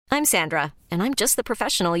I'm Sandra, and I'm just the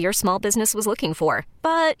professional your small business was looking for.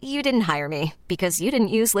 But you didn't hire me because you didn't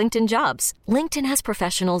use LinkedIn Jobs. LinkedIn has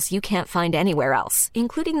professionals you can't find anywhere else,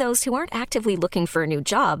 including those who aren't actively looking for a new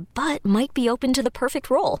job, but might be open to the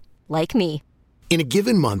perfect role, like me. In a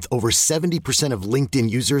given month, over 70% of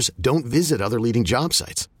LinkedIn users don't visit other leading job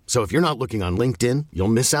sites. So if you're not looking on LinkedIn, you'll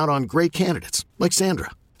miss out on great candidates like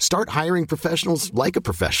Sandra. Start hiring professionals like a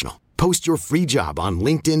professional. Post your free job on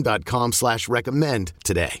linkedin.com/recommend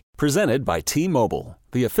today. Presented by T-Mobile,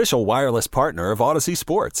 the official wireless partner of Odyssey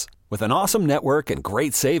Sports. With an awesome network and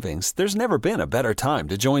great savings, there's never been a better time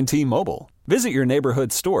to join T-Mobile. Visit your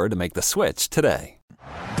neighborhood store to make the switch today.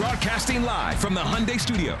 Broadcasting live from the Hyundai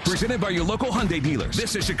Studios, presented by your local Hyundai dealers.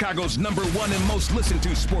 This is Chicago's #1 and most listened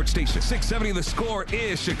to sports station. 670 The Score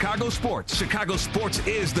is Chicago Sports. Chicago Sports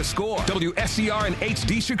is The Score. WSCR and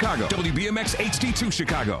HD Chicago. WBMX HD2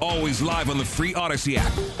 Chicago. Always live on the free Odyssey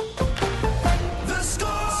app. The Score!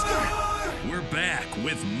 We're back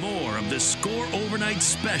with more of The Score Overnight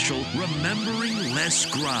Special, Remembering Les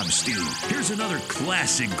Grobstein. Here's another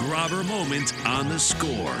classic Grobber moment on The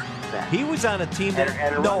Score. He was on a team that,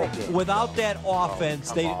 without that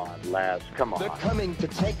offense, come on, Les, come on. They're coming to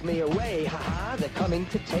take me away, ha-ha. They're coming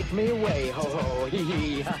to take me away, ho-ho,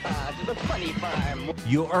 hee-hee, ha-ha, to the funny farm.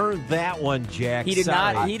 You earned that one, Jack. He did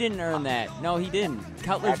Sorry. not. He didn't earn that. No, he didn't.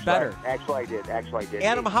 Cutler's better. Actually, I did.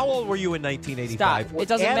 Adam, how old were you in 1985? Stop. It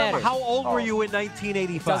doesn't matter. How old were you in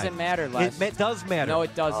 1985? It doesn't matter, Les. It does matter. No,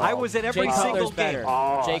 it doesn't. I was at every Jay single Cutler's game.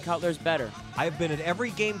 better. Jay Cutler's better. I've been at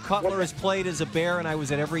every game Cutler has played as a Bear, and I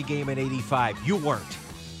was at every game in 85. You weren't.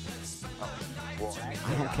 Well,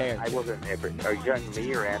 I don't care. I wasn't ever. Are you talking to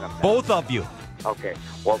me or Adam? Both of you. Okay.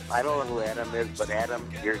 Well, I don't know who Adam is, but Adam,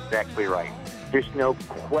 you're exactly right. There's no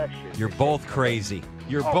question. You're both crazy.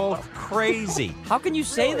 You're both crazy. How can you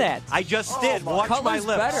say that? I just did. Watch Cutler's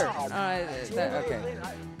my lips. better. Okay.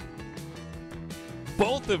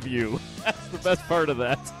 Both of you. That's the best part of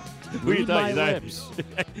that. Who you talking to?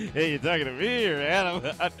 Hey, you talking to me or Adam?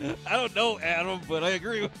 I don't know Adam, but I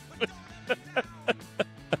agree with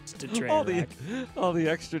all the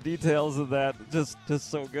extra details of that. Just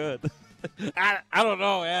so good. I don't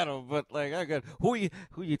know Adam, but like I got who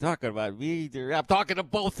you talking about? Me? I'm talking to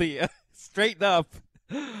both of you. Straighten up.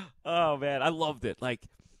 Oh man, I loved it. Like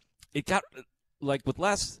it got like with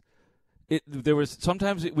Les. There was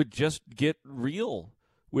sometimes it would just get real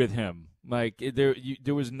with him. Like there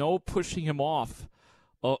was no pushing him off.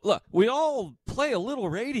 Look, we all play a little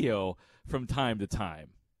radio from time to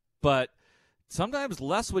time, but sometimes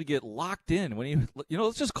Les would get locked in when he,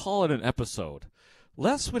 let's just call it an episode.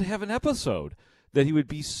 Les would have an episode that he would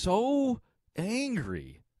be so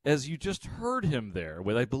angry, as you just heard him there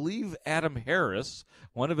with, I believe, Adam Harris,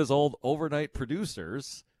 one of his old overnight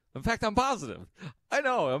producers. In fact, I'm positive. I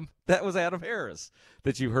know him. That was Adam Harris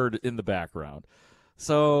that you heard in the background.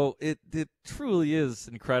 So it truly is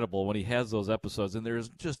incredible when he has those episodes, and there's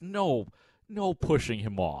just no pushing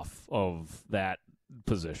him off of that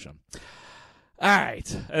position. All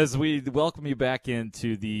right, as we welcome you back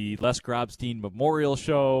into the Les Grobstein Memorial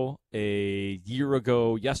Show, a year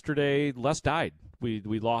ago yesterday, Les died. We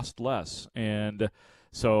lost Les, and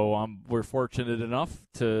so we're fortunate enough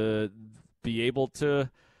to be able to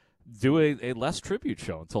do a Les tribute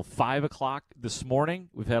show until 5 o'clock this morning.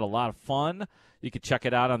 We've had a lot of fun. You can check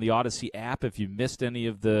it out on the Odyssey app if you missed any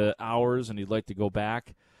of the hours and you'd like to go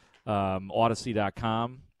back,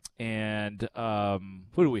 Odyssey.com. And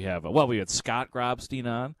who do we have? Well, we had Scott Grobstein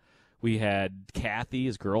on. We had Kathy,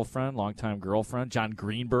 his girlfriend, longtime girlfriend. John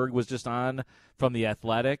Greenberg was just on from The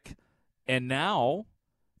Athletic. And now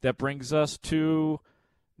that brings us to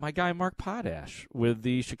my guy Mark Potash with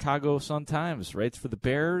the Chicago Sun-Times, writes for the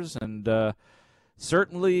Bears. And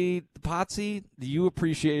certainly, Potsy, you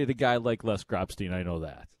appreciated a guy like Les Grobstein. I know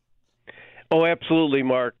that. Oh, absolutely,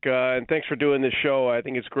 Mark. And thanks for doing this show. I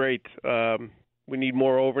think it's great. We need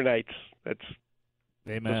more overnights. That's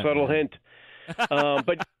Amen. a subtle hint.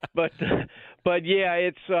 But yeah,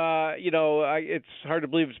 it's it's hard to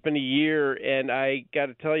believe it's been a year, and I got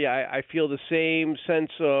to tell you, I feel the same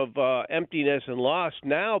sense of emptiness and loss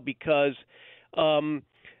now because, I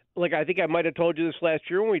think I might have told you this last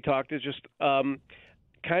year when we talked. Is just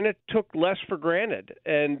kind of took Les for granted,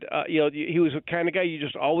 and he was the kind of guy you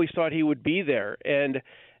just always thought he would be there, and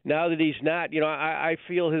now that he's not, I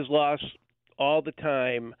feel his loss all the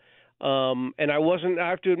time. And I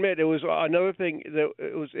have to admit, it was another thing that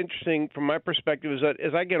it was interesting from my perspective is that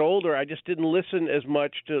as I get older, I just didn't listen as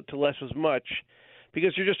much to Les as much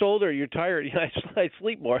because you're just older, you're tired. I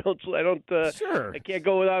sleep more. Sure. I can't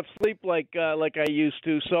go without sleep like I used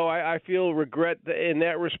to. So I feel regret in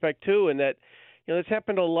that respect too, and that, It's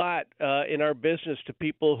happened a lot in our business to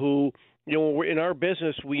people who, in our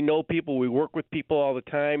business, we know people, we work with people all the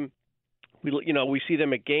time. We see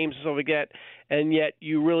them at games and stuff like that, and yet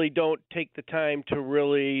you really don't take the time to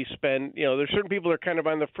really spend. There's certain people that are kind of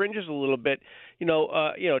on the fringes a little bit.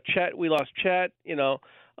 Chet, we lost Chet.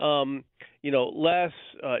 Les.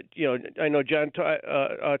 I know John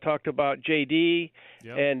talked about JD.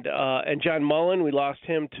 Yep. and John Mullen. We lost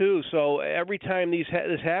him too. So every time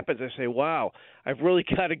this happens, I say, wow, I've really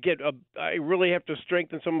got to I really have to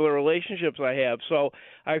strengthen some of the relationships I have. So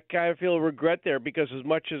I kind of feel regret there, because as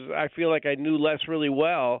much as I feel like I knew Les really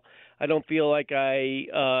well, I don't feel like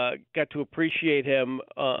I got to appreciate him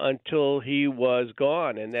until he was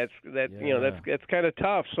gone, and that's kind of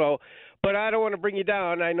tough. So. But I don't want to bring you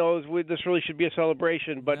down. I know this really should be a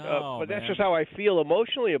celebration, but that's just how I feel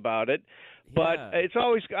emotionally about it. But it's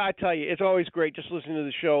always, I tell you, it's always great just listening to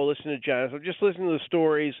the show, listening to John. So just listening to the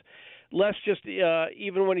stories. Les just,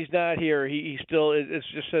 even when he's not here, he still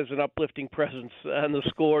just has an uplifting presence on the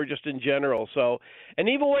score just in general. So, and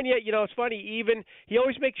even when it's funny, he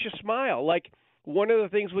always makes you smile. Like one of the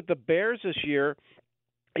things with the Bears this year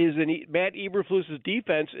is Matt Eberflus's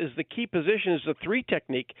defense is the key position is the three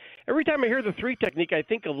technique. Every time I hear the three technique, I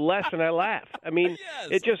think of Les and I laugh. I mean,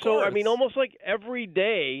 it's just so. I mean, almost like every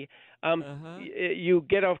day, you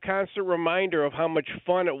get a constant reminder of how much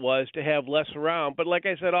fun it was to have Les around. But like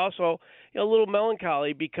I said, also a little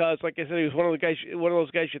melancholy because, like I said, he was one of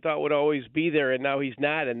those guys you thought would always be there, and now he's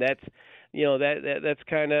not, and that's that's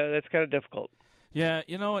kind of difficult. Yeah,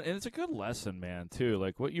 and it's a good lesson, man, too.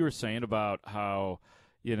 Like what you were saying about how.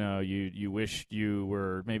 You wish you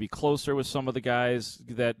were maybe closer with some of the guys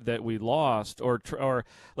that we lost, or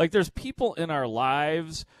like there's people in our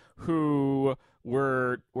lives who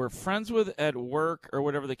we're friends with at work or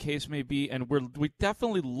whatever the case may be, and we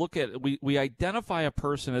definitely look at we identify a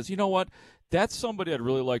person as, that's somebody I'd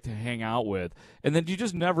really like to hang out with, and then you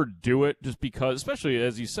just never do it just because, especially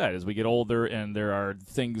as you said, as we get older and there are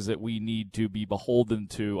things that we need to be beholden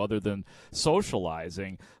to other than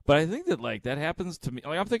socializing. But I think that happens to me.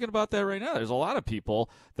 Like I'm thinking about that right now. There's a lot of people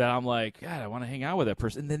that I'm like, God, I want to hang out with that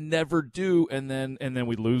person, and then never do, and then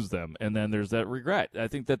we lose them, and then there's that regret. I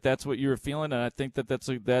think that's what you're feeling, and I think that's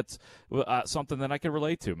something that I can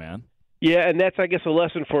relate to, man. Yeah, and that's, I guess, a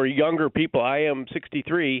lesson for younger people. I am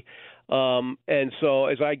 63, and so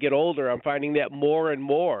as I get older, I'm finding that more and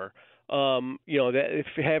more. That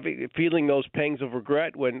feeling those pangs of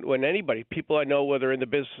regret when anybody, people I know, whether in the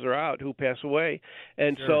business or out, who pass away,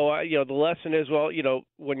 and sure. So the lesson is, well,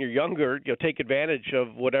 when you're younger, take advantage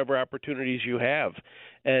of whatever opportunities you have,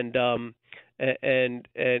 and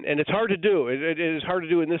it's hard to do. It is hard to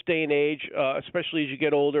do in this day and age, especially as you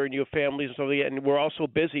get older and you have families and stuff like that. And we're all so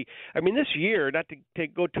busy. I mean, this year, not to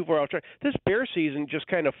go too far off track, this Bear season just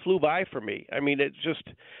kind of flew by for me. I mean, it's just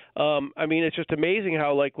amazing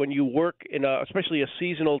how, like, when you work in especially a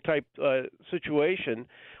seasonal type situation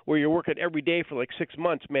where you're working every day for like 6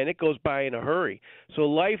 months, man, it goes by in a hurry. So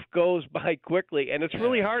life goes by quickly, and it's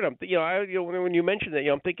really hard. When you mentioned that,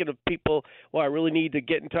 I'm thinking of people. Well, I really need to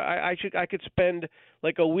get into. I could spend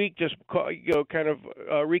like a week just kind of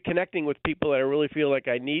reconnecting with people that I really feel like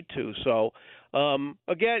I need to. So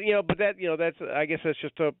again, but that's I guess that's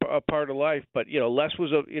just a part of life. But Les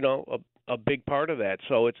was a big part of that.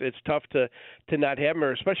 So it's tough to not have him,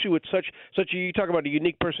 especially with such you talk about a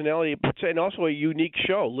unique personality and also a unique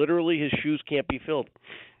show. Literally, his shoes can't be filled.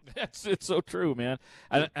 It's so true, man.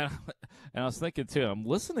 And I was thinking too. I'm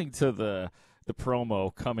listening to the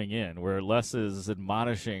promo coming in where Les is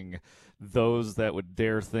admonishing those that would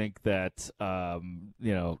dare think that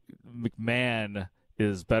McMahon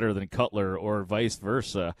is better than Cutler or vice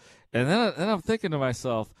versa. And then I'm thinking to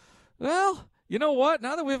myself, well, you know what?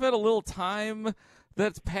 Now that we've had a little time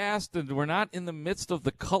that's passed and we're not in the midst of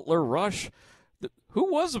the Cutler rush, who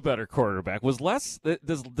was a better quarterback? Was Les?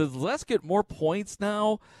 Does Les get more points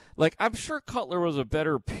now? Like, I'm sure Cutler was a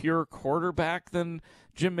better pure quarterback than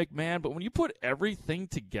Jim McMahon, but when you put everything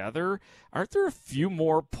together, aren't there a few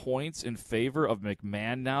more points in favor of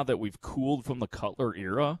McMahon now that we've cooled from the Cutler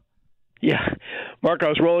era? Yeah, Mark, I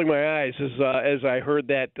was rolling my eyes as I heard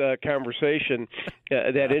that conversation,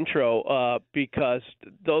 that intro, because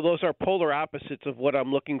those are polar opposites of what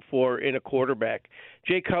I'm looking for in a quarterback.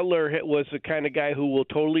 Jay Cutler was the kind of guy who will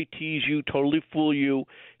totally tease you, totally fool you.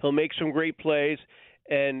 He'll make some great plays,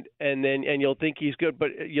 and you'll think he's good, but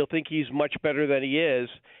you'll think he's much better than he is,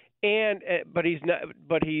 but he's not.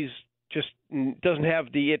 But he's just doesn't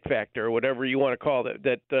have the it factor, or whatever you want to call it,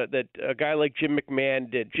 that a guy like Jim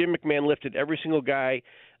McMahon did. Jim McMahon lifted every single guy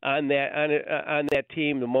on that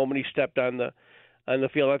team the moment he stepped on on the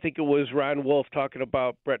field. I think it was Ron Wolf talking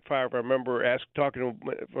about Brett Favre. I remember talking to him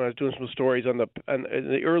when I was doing some stories on the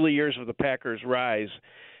early years of the Packers' rise,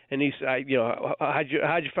 and he said, how'd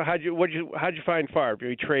you find Favre?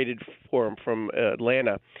 He traded for him from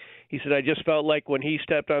Atlanta. He said, I just felt like when he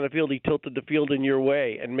stepped on the field, he tilted the field in your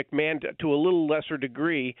way. And McMahon, to a little lesser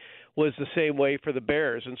degree, was the same way for the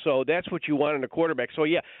Bears. And so that's what you want in a quarterback. So,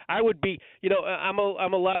 yeah, I would be, I'm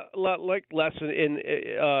a lot like Les in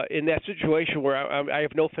that situation where I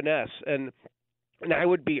have no finesse. And I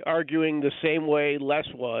would be arguing the same way Les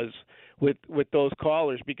was with those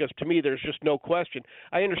callers, because to me there's just no question.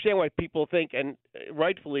 I understand why people think, and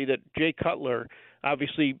rightfully, that Jay Cutler,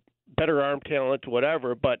 obviously – better arm talent,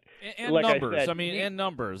 whatever, but and like numbers. I said, and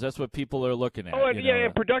numbers. That's what people are looking at. Oh, and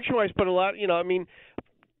and production-wise, but a lot. Jim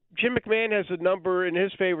McMahon has a number in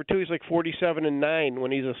his favor too. He's like 47-9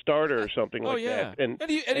 when he's a starter or something like that. And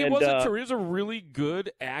he was a really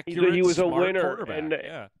good, accurate. He was a smart winner, quarterback. and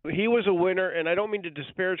he was a winner. And I don't mean to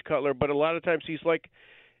disparage Cutler, but a lot of times he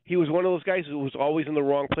was one of those guys who was always in the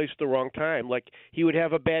wrong place at the wrong time. Like he would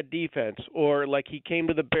have a bad defense, or like he came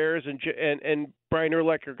to the Bears and Brian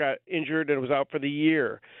Urlacher got injured and was out for the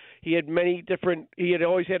year. He had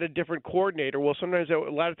always had a different coordinator. Well, a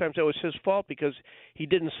lot of times that was his fault because he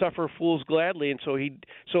didn't suffer fools gladly, and so he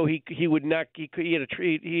just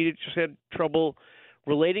had trouble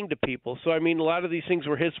relating to people. So, I mean, a lot of these things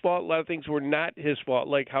were his fault. A lot of things were not his fault,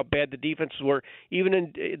 like how bad the defenses were. Even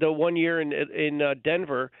in the 1 year in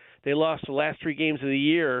Denver, they lost the last 3 games of the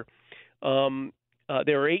year. They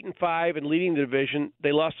were 8-5 and leading the division.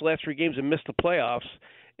 They lost the last 3 games and missed the playoffs.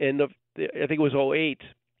 And I think it was 2008.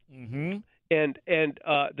 Mm-hmm. And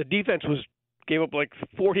the defense gave up like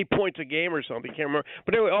 40 points a game or something. Can't remember.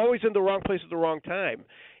 But anyway, always in the wrong place at the wrong time.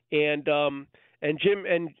 And Jim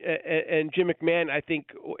McMahon, I think,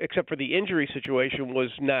 except for the injury situation, was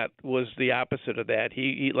the opposite of that.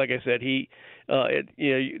 He like I said,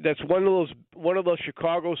 that's one of those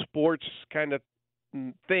Chicago sports kind of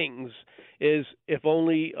things. Is if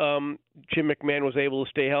only Jim McMahon was able to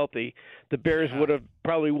stay healthy, the Bears would have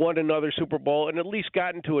probably won another Super Bowl and at least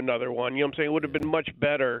gotten to another one. You know what I'm saying? It would have been much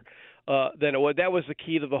better than it was. That was the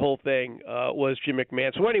key to the whole thing, was Jim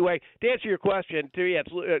McMahon. So anyway, to answer your question,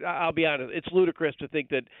 I'll be honest, it's ludicrous to think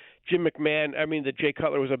that that Jay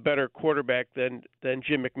Cutler was a better quarterback than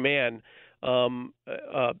Jim McMahon,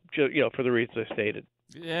 for the reasons I stated.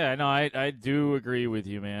 Yeah, no, I do agree with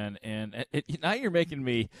you, man. And now you're making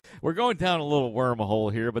me – we're going down a little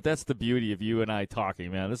wormhole here, but that's the beauty of you and I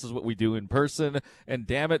talking, man. This is what we do in person, and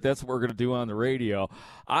damn it, that's what we're going to do on the radio.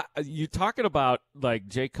 You talking about, like,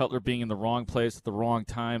 Jay Cutler being in the wrong place at the wrong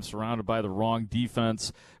time, surrounded by the wrong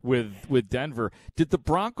defense with Denver. Did the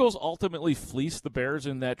Broncos ultimately fleece the Bears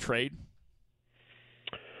in that trade?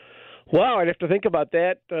 Wow, I'd have to think about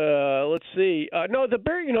that. Let's see. No, the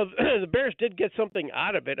Bears did get something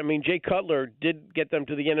out of it. I mean, Jay Cutler did get them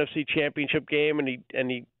to the NFC Championship game, and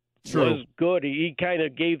he was good. He kind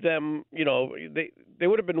of gave them, they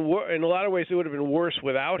would have been in a lot of ways they would have been worse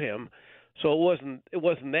without him. So it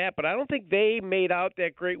wasn't that. But I don't think they made out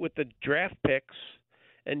that great with the draft picks.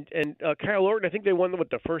 And Kyle Orton, I think they won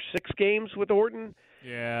the first 6 games with Orton.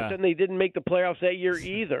 Yeah. But then they didn't make the playoffs that year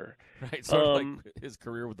either. Right, sort of like his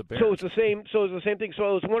career with the Bears. So it's the same thing. So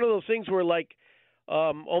it was one of those things where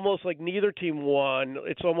almost like neither team won.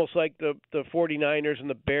 It's almost like the 49ers and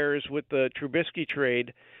the Bears with the Trubisky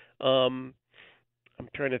trade. I'm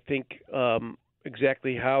trying to think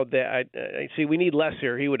exactly how that. I see. We need Les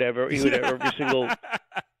here. He would have every single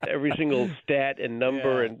stat and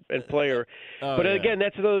number and player. But again,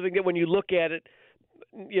 that's another thing that when you look at it,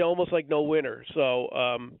 almost like no winner.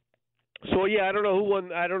 So yeah, I don't know who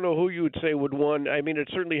won. I don't know who you would say would won. I mean, it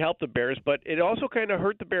certainly helped the Bears, but it also kind of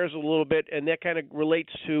hurt the Bears a little bit, and that kind of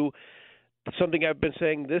relates to something I've been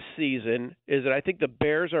saying this season, is that I think the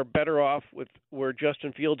Bears are better off with where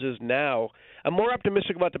Justin Fields is now. I'm more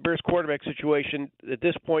optimistic about the Bears quarterback situation at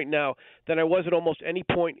this point now than I was at almost any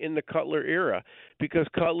point in the Cutler era, because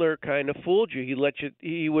Cutler kind of fooled you. He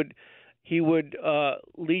would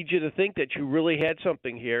lead you to think that you really had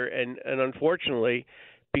something here, and unfortunately,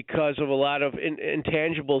 because of a lot of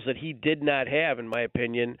intangibles that he did not have, in my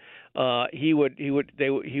opinion, he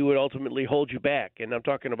would ultimately hold you back. And I'm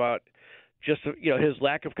talking about just his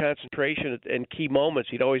lack of concentration in key moments.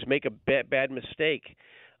 He'd always make a bad mistake.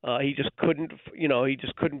 He just couldn't.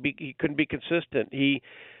 He couldn't be consistent. He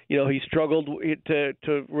struggled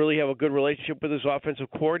to really have a good relationship with his offensive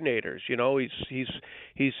coordinators.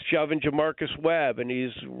 He's shoving Jamarcus Webb, and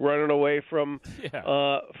he's running away from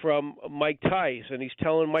Mike Tice, and he's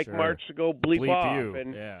telling Mike Martz to go bleep off, you.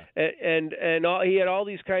 and he had all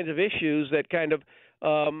these kinds of issues that kind of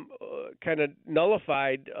kind of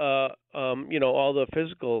nullified, all the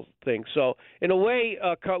physical things. So in a way,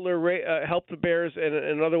 Cutler helped the Bears, and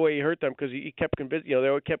in another way, he hurt them because he kept convincing.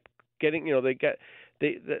 They kept getting.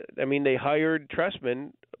 They hired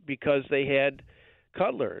Trestman because they had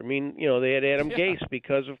Cutler. I mean, they had Adam Gase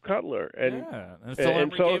because of Cutler, and so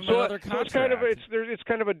it's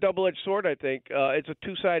kind of a double-edged sword. I think it's a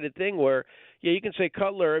two-sided thing where you can say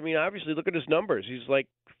Cutler. I mean, obviously, look at his numbers. He's like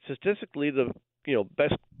statistically the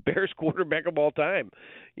best Bears quarterback of all time.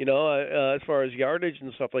 As far as yardage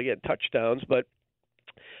and stuff like that, touchdowns. But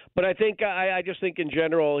I think I just think in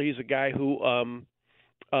general he's a guy who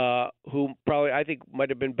probably I think might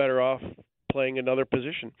have been better off playing another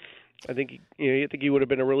position. I think he would have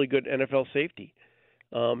been a really good NFL safety.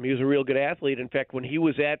 He was a real good athlete. In fact, when he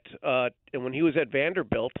was at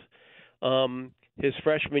Vanderbilt, his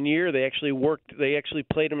freshman year, they actually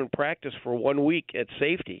played him in practice for 1 week at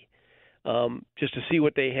safety, just to see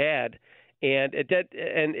what they had. And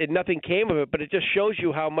nothing came of it, but it just shows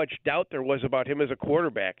you how much doubt there was about him as a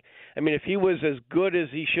quarterback. I mean, if he was as good as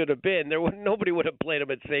he should have been, nobody would have played him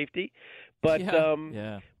at safety. But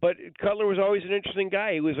but Cutler was always an interesting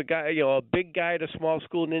guy. He was a guy, a big guy at a small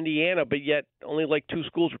school in Indiana, but yet only like 2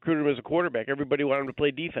 schools recruited him as a quarterback. Everybody wanted him to play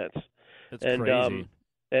defense. That's crazy.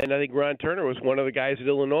 And I think Ron Turner was one of the guys at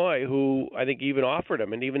Illinois who I think even offered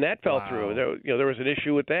him, and even that fell through. There was an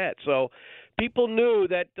issue with that. So people knew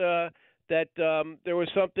that there was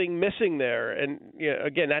something missing there. And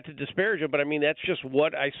again, not to disparage him, but I mean that's just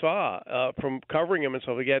what I saw from covering him and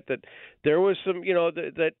stuff like that. That there was some,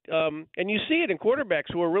 and you see it in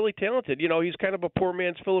quarterbacks who are really talented. He's kind of a poor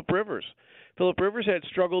man's Phillip Rivers. Phillip Rivers had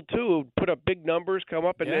struggled too, put up big numbers, come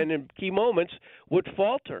up, and in key moments would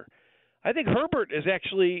falter. I think Herbert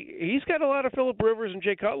he's got a lot of Phillip Rivers and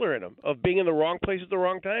Jay Cutler in him, of being in the wrong place at the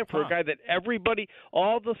wrong time for a guy that everybody,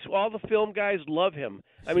 all the film guys love him.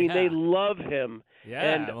 I mean, they love him. Yeah,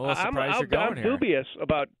 and I'm a little surprised you're going I'm dubious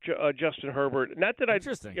about Justin Herbert. Not that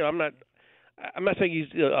I'm not saying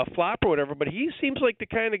he's a flop or whatever, but he seems like the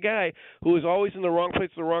kind of guy who is always in the wrong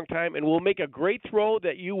place at the wrong time and will make a great throw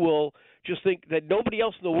that you will just think that nobody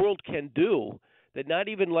else in the world can do, that not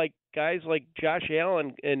even like guys like Josh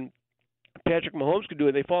Allen and Patrick Mahomes could do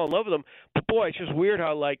it. They fall in love with him. But boy, it's just weird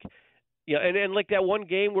how and like that one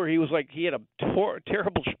game where he was like he had a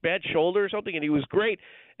terrible bad shoulder or something, and he was great,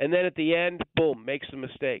 and then at the end, boom, makes the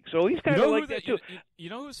mistake. So he's kind of like that too. You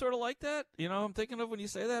know who's sort of like that? I'm thinking of when you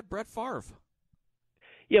say that, Brett Favre.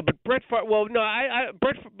 Yeah, but Brett Favre. Well, no,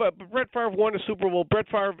 Brett Favre won a Super Bowl. Brett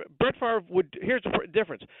Favre would. Here's the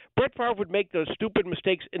difference. Brett Favre would make those stupid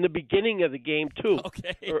mistakes in the beginning of the game too.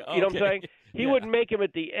 Okay. You know what I'm saying? He wouldn't make them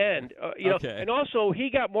at the end. And also he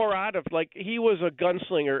got more out of he was a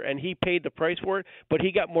gunslinger and he paid the price for it, but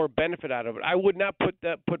he got more benefit out of it. I would not put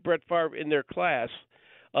Brett Favre in their class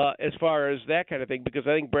as far as that kind of thing, because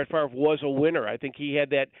I think Brett Favre was a winner. I think he had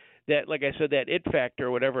that like I said, that it factor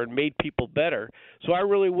or whatever, and made people better. So I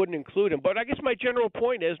really wouldn't include him. But I guess my general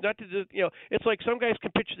point is not to just, it's like some guys can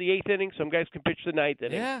pitch the 8th inning, some guys can pitch the 9th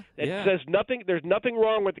inning. It says nothing. There's nothing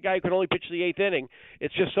wrong with the guy who can only pitch the 8th inning.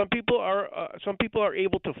 It's just some people are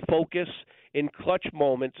able to focus in clutch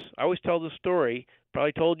moments. I always tell this story.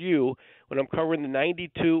 Probably told you when I'm covering the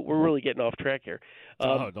 92. We're really getting off track here.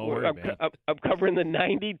 Don't worry, man. I'm covering the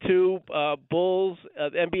 92 Bulls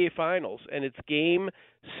NBA Finals, and it's Game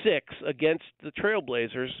 6 against the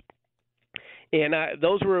Trailblazers. And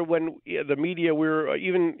those were when the media, we were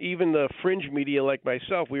even the fringe media like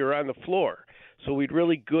myself, we were on the floor. So we'd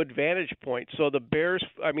really good vantage point. So the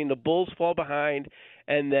Bulls fall behind,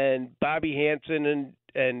 and then Bobby Hansen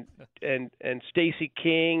and Stacey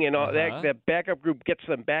King and all that backup group gets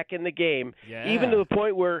them back in the game. Yeah. Even to the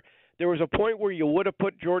point where there was a point where you would have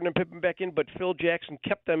put Jordan and Pippen back in, but Phil Jackson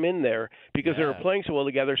kept them in there because they were playing so well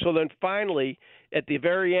together. So then finally, at the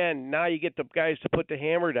very end, now you get the guys to put the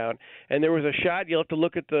hammer down. And there was a shot, you'll have to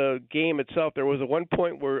look at the game itself. There was one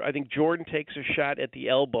point where I think Jordan takes a shot at the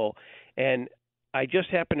elbow, and I just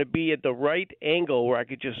happened to be at the right angle where I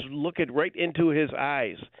could just look right into his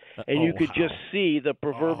eyes, and you could just see the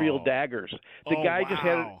proverbial daggers. The guy just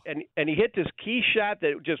had it, and he hit this key shot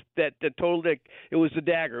that told it was the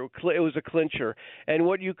dagger. It was a clincher. And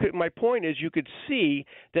my point is, you could see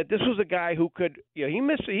that this was a guy who could, he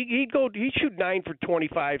missed. He'd shoot 9 for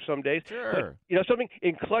 25 some days. Sure. But, something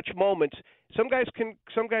in clutch moments. Some guys can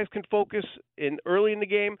focus early in the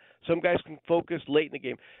game. Some guys can focus late in the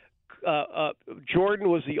game. Jordan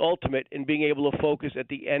was the ultimate in being able to focus at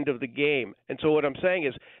the end of the game. And so what I'm saying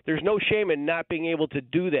is there's no shame in not being able to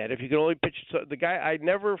do that. If you can only pitch the guy, I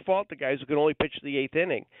never fault the guys who can only pitch the 8th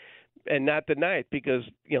inning, and not the ninth, because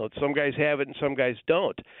some guys have it and some guys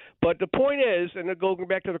don't. But the point is, and going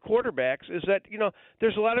back to the quarterbacks, is that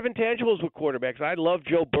there's a lot of intangibles with quarterbacks. I love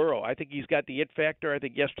Joe Burrow. I think he's got the it factor. I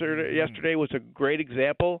think yesterday was a great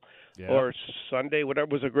example, or Sunday, whatever,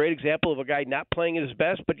 was a great example of a guy not playing at his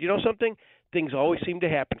best. But something, things always seem to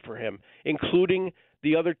happen for him, including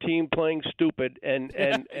the other team playing stupid and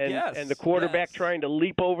the quarterback trying to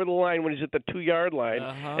leap over the line when he's at the 2-yard line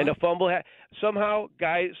and a fumble. Somehow,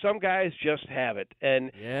 some guys just have it. And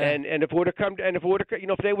if it would have come, and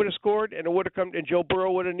if they would have scored and it would have come, and Joe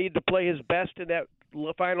Burrow would have needed to play his best in that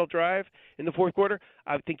final drive in the fourth quarter,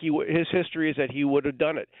 I think his history is that he would have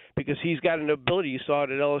done it, because he's got an ability. You saw it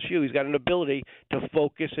at LSU. He's got an ability to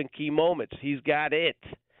focus in key moments. He's got it.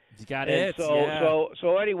 He's got it.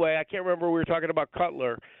 So anyway, I can't remember. We were talking about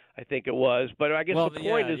Cutler, I think it was, but I guess the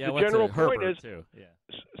point is, the general point is,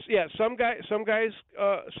 some guys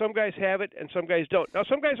have it and some guys don't. Now,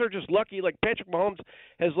 some guys are just lucky. Like Patrick Mahomes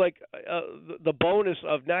has the bonus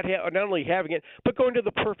of not only having it, but going to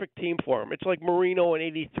the perfect team for him. It's like Marino in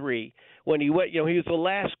 '83 when he went. He was the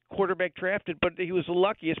last quarterback drafted, but he was the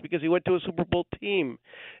luckiest because he went to a Super Bowl team.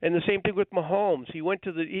 And the same thing with Mahomes. He went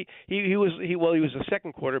to he was the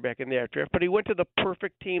second quarterback in the draft, but he went to the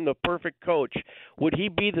perfect team, the perfect coach. Would he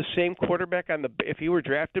be the same quarterback if he were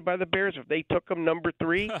drafted by the Bears, if they took him number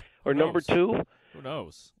 3 or number 2? Who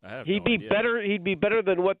knows? He'd be better. He'd be better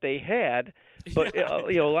than what they had. But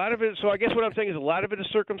a lot of it. So I guess what I'm saying is a lot of it is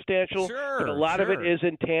circumstantial, but a lot of it is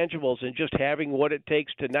intangibles, and just having what it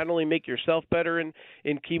takes to not only make yourself better in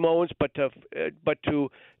key moments, but to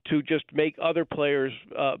just make other players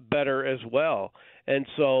better as well. And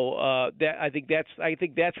so I think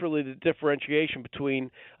that's really the differentiation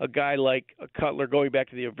between a guy like Cutler, going back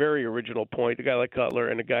to the very original point, a guy like Cutler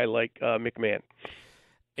and a guy like McMahon.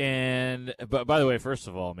 And but by the way, first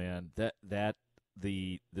of all, man, that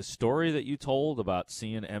the story that you told about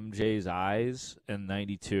seeing MJ's eyes in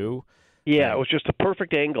 '92. Yeah, it was just a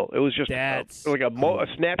perfect angle. It was just like a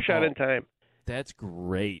snapshot in time. That's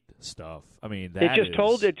great stuff. I mean,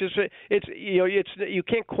 it's you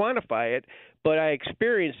can't quantify it, but I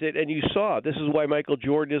experienced it, and you saw. This is why Michael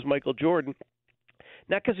Jordan is Michael Jordan.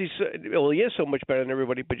 Not because he is so much better than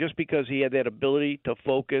everybody, but just because he had that ability to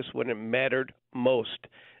focus when it mattered most.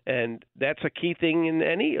 And that's a key thing in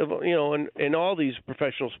in all these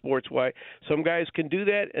professional sports. Why some guys can do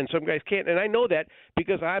that and some guys can't. And I know that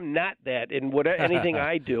because I'm not that in anything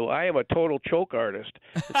I do. I am a total choke artist.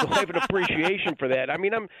 So I have an appreciation for that. I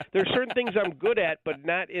mean, there's certain things I'm good at, but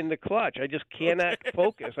not in the clutch. I just cannot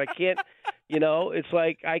focus. I can't. It's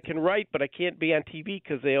like I can write, but I can't be on TV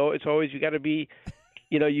because it's always you got to be.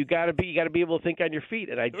 You got to be able to think on your feet,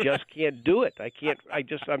 and I just can't do it.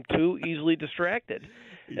 I'm too easily distracted.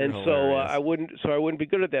 And so I wouldn't be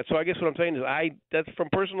good at that. So I guess what I'm saying is that's from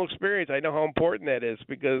personal experience. I know how important that is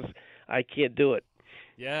because I can't do it.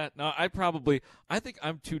 Yeah, no, I think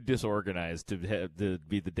I'm too disorganized to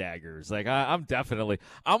be the daggers. Like I'm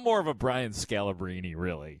more of a Brian Scalabrine,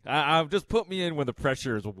 really. I'm just put me in when the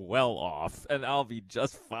pressure is well off, and I'll be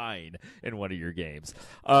just fine in one of your games.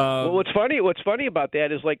 Well, what's funny about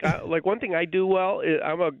that is like one thing I do well is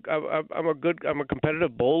I'm a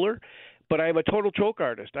competitive bowler, but I'm a total choke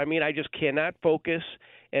artist. I mean, I just cannot focus,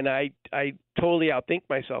 and I totally outthink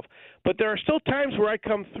myself. But there are still times where I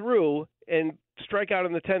come through and strike out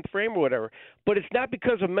in the 10th frame or whatever. But it's not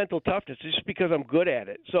because of mental toughness. It's just because I'm good at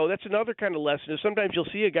it. So that's another kind of lesson. Is sometimes you'll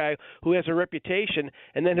see a guy who has a reputation,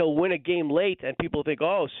 and then he'll win a game late, and people think,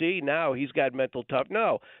 oh, see, now he's got mental tough.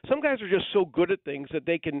 No. Some guys are just so good at things that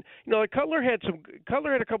they can like Cutler had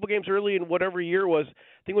a couple games early in whatever year it was.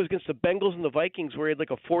 I think it was against the Bengals and the Vikings where he had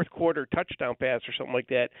like a fourth quarter touchdown pass or something like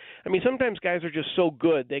that. I mean, sometimes guys are just so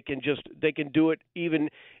good they can do it even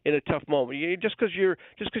in a tough moment. Just because you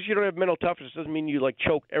don't have mental toughness doesn't mean you like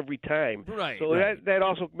choke every time. Right. So that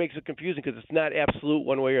also makes it confusing because it's not absolute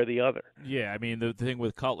one way or the other. Yeah, I mean the thing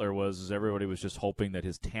with Cutler was everybody was just hoping that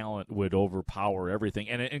his talent would overpower everything,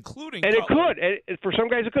 and including. And Cutler. it could. And for some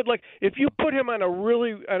guys, it could. Like if you put him on a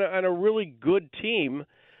really good team,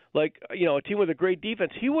 like a team with a great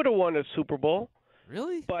defense, he would have won a Super Bowl.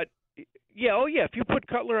 Really? But. Yeah, if you put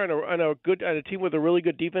Cutler on a team with a really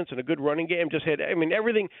good defense and a good running game,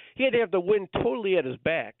 everything. He had to have the win totally at his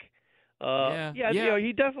back.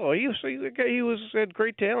 He definitely had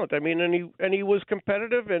great talent. I mean, and he was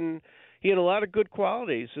competitive and he had a lot of good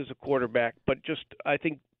qualities as a quarterback. But just I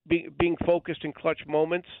think being focused in clutch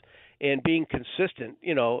moments and being consistent,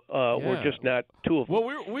 were just not two of them.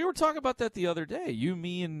 Well, we were talking about that the other day. You,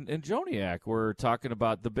 me, and Joniak were talking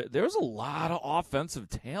about there's a lot of offensive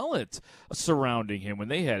talent surrounding him when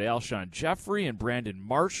they had Alshon Jeffrey and Brandon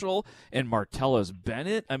Marshall and Martellus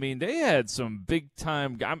Bennett. I mean, they had some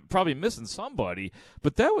big-time – I'm probably missing somebody,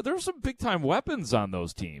 but there were some big-time weapons on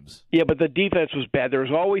those teams. Yeah, but the defense was bad. There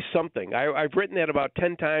was always something. I've written that about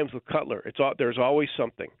 10 times with Cutler. There's always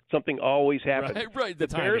something. Something always happened. Right. The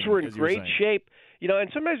Bears were in great shape, and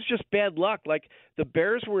sometimes it's just bad luck. Like the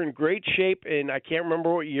Bears were in great shape, and I can't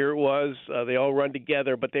remember what year it was. They all run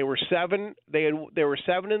together, but they were 7. They were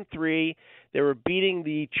 7-3. They were beating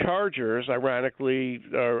the Chargers. Ironically,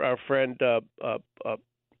 our friend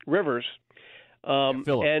Rivers,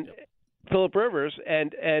 and Phillip Rivers,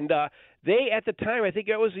 and they at the time, I think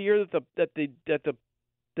that was the year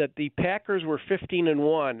that the Packers were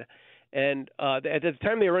 15-1. And at the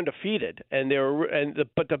time they were undefeated,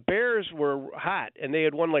 but the Bears were hot, and they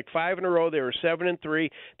had won like 5 in a row. They were 7-3.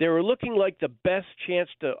 They were looking like the best chance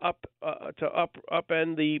to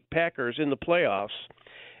upend the Packers in the playoffs.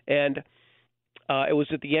 And it was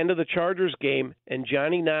at the end of the Chargers game, and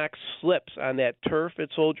Knox slips on that turf at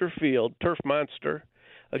Soldier Field, turf monster.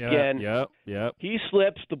 Again, yep. He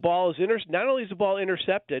slips. The ball is not only is the ball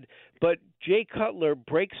intercepted, but Jay Cutler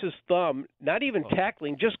breaks his thumb, not even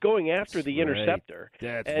tackling, just going after the interceptor.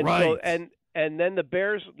 That's right. So, and then the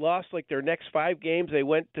Bears lost like their next 5 games. They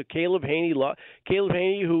went to Caleb Haney. Caleb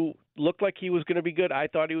Haney, who looked like he was going to be good. I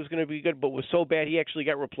thought he was going to be good, but was so bad he actually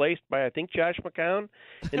got replaced by, I think, Josh McCown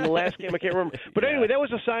in the last game. I can't remember. But anyway, that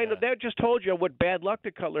was a sign that just told you what bad luck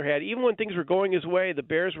that Cutler had. Even when things were going his way, the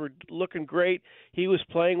Bears were looking great. He was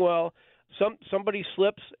playing well. Somebody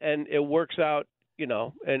slips, and it works out,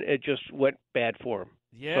 and it just went bad for him.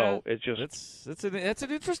 Yeah, so it's just that's an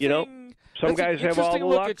interesting. Some guys have all the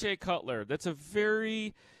look luck. At Jay Cutler. That's a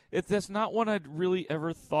very. That's not one I'd really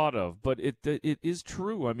ever thought of, but it is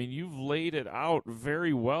true. I mean, you've laid it out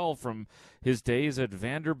very well from his days at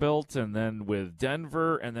Vanderbilt and then with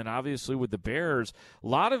Denver and then obviously with the Bears. A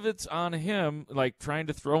lot of it's on him, like trying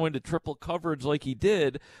to throw into triple coverage like he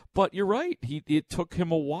did, but you're right. It took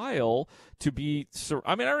him a while to be –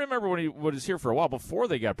 I mean, I remember when he was here for a while before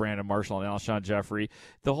they got Brandon Marshall and Alshon Jeffrey.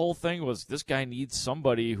 The whole thing was this guy needs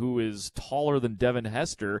somebody who is taller than Devin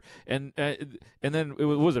Hester, and then it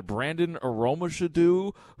was it Brandon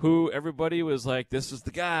Aromashodu, who everybody was like, this is the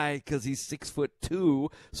guy because he's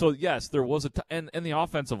 6'2". So yes, there was and the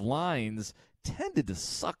offensive lines tended to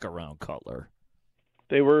suck around Cutler.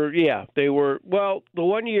 They were. Well, the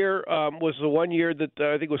one year was the one year that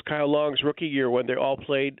I think was Kyle Long's rookie year when they all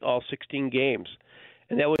played all 16 games,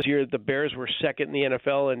 and that was the year the Bears were second in the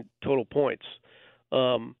NFL in total points.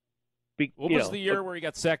 What was the year where he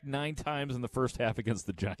got sacked 9 times in the first half against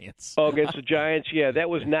the Giants? Oh, against the Giants, yeah, that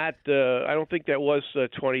was not. I don't think that was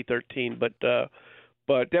 2013, but that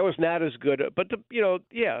was not as good. But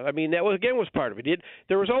I mean, that was part of it.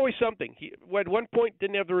 There was always something. He at one point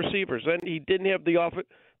didn't have the receivers, then he didn't have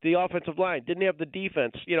the offensive line, didn't have the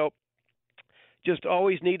defense. Just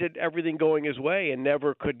always needed everything going his way and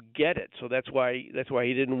never could get it. So that's why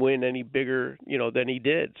he didn't win any bigger, than he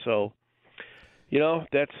did. So,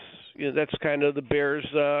 that's kind of the Bears.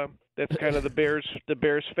 That's kind of the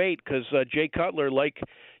Bears' fate because Jay Cutler,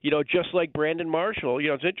 just like Brandon Marshall.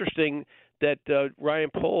 It's interesting that Ryan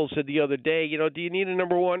Poles said the other day. Do you need a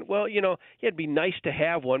number one? Well, it'd be nice to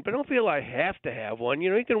have one, but I don't feel I have to have one.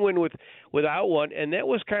 You can win without one, and that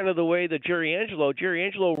was kind of the way that Jerry Angelo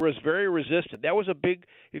was very resistant. That was a big,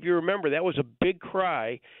 if you remember, that was a big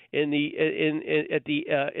cry in the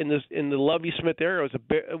Lovie Smith era.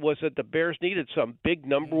 Was that the Bears needed some big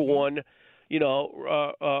number one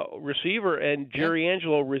receiver, and Jerry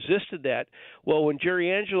Angelo resisted that. Well, when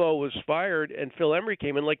Jerry Angelo was fired and Phil Emery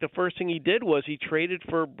came in, the first thing he did was he traded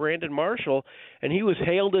for Brandon Marshall, and he was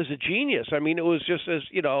hailed as a genius. I mean, it was just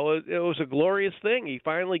it was a glorious thing. He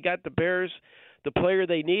finally got the Bears the player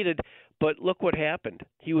they needed. But look what happened.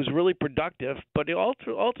 He was really productive, but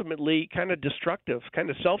ultimately kind of destructive,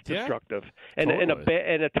 kind of self-destructive, and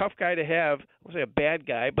a tough guy to have. I won't say a bad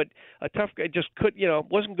guy, but a tough guy just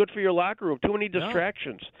wasn't good for your locker room. Too many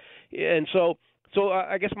distractions, and so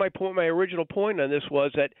I guess my original point on this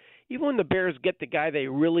was that even when the Bears get the guy they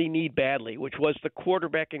really need badly, which was the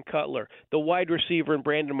quarterback in Cutler, the wide receiver in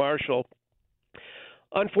Brandon Marshall.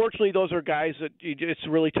 Unfortunately, those are guys that it's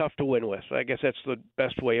really tough to win with. I guess that's the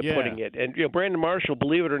best way of putting it. And Brandon Marshall,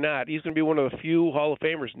 believe it or not, he's going to be one of the few Hall of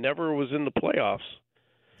Famers never was in the playoffs.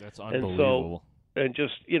 That's unbelievable. And if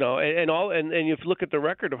you look at the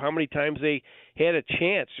record of how many times they had a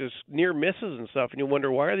chance, just near misses and stuff, and you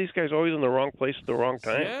wonder why are these guys always in the wrong place at the wrong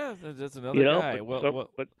time? Yeah, that's another guy.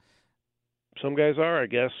 some guys are, I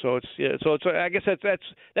guess. So it's I guess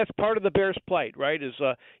that's part of the Bears' plight, right? Is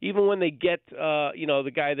even when they get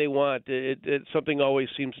the guy they want, something always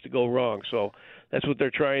seems to go wrong. So that's what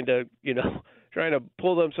they're trying to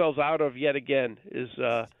pull themselves out of yet again.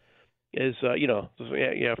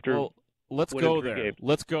 After. Well, let's go there.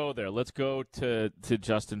 Let's go there. Let's go to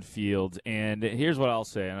Justin Fields. And here's what I'll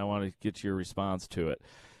say, and I want to get your response to it.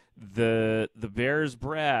 The Bears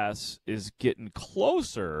brass is getting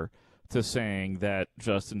closer to saying that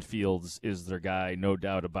Justin Fields is their guy, no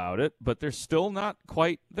doubt about it, but they're still not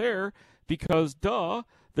quite there because,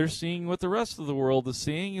 they're seeing what the rest of the world is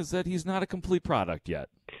seeing is that he's not a complete product yet.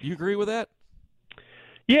 You agree with that?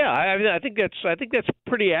 Yeah, I think that's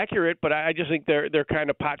pretty accurate, but I just think they're kind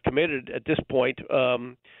of pot committed at this point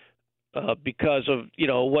because of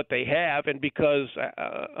what they have, and because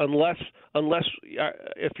unless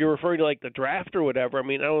if you're referring to like the draft or whatever, I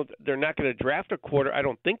mean, they're not going to draft a quarter. I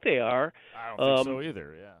don't think they are. I don't think so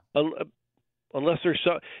either. Yeah. Unless there's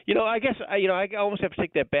I guess I almost have to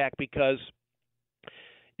take that back, because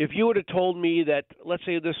if you would have told me that, let's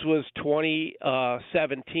say this was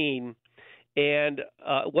 2017. And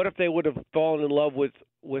what if they would have fallen in love with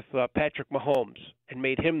Patrick Mahomes and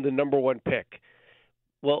made him the number one pick?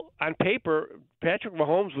 Well, on paper, Patrick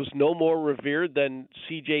Mahomes was no more revered than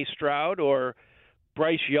C.J. Stroud or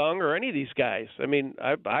Bryce Young or any of these guys. I mean,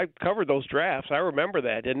 I covered those drafts. I remember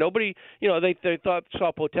that. And nobody, they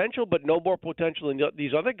saw potential, but no more potential than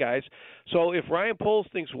these other guys. So if Ryan Poles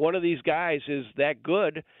thinks one of these guys is that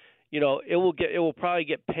good, it will probably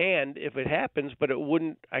get panned if it happens, but it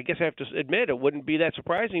wouldn't. I guess I have to admit it wouldn't be that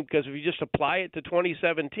surprising, because if you just apply it to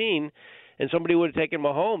 2017, and somebody would have taken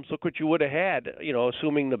Mahomes, look what you would have had.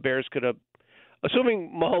 Assuming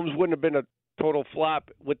Mahomes wouldn't have been a total flop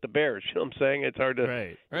with the Bears. You know what I'm saying? It's hard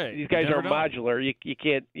to. Right. These guys are modular. You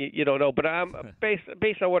can't. You don't know. But I'm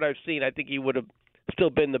based on what I've seen, I think he would have still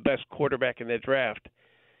been the best quarterback in that draft.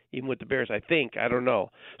 Even with the Bears, I think. I don't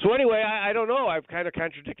know. So anyway, I don't know. I've kind of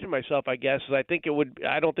contradicted myself, I guess. I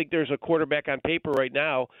don't think there's a quarterback on paper right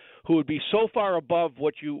now who would be so far above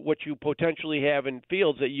what you potentially have in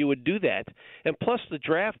Fields that you would do that. And plus the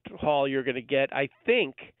draft haul you're going to get, I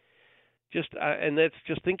think, and that's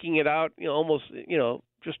just thinking it out, almost,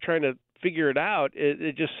 just trying to figure it out.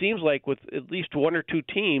 It just seems like with at least one or two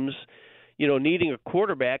teams, needing a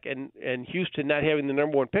quarterback, and Houston not having the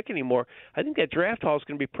number one pick anymore, I think that draft haul is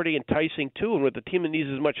going to be pretty enticing too. And with the team that needs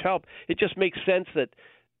as much help, it just makes sense that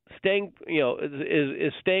staying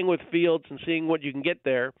with Fields and seeing what you can get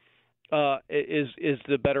there is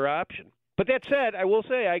the better option. But that said, I will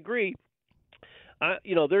say I agree.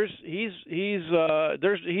 He's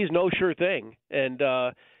no sure thing, and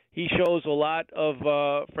he shows a lot of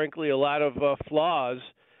flaws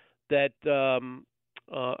that.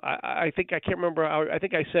 I think I can't remember how. I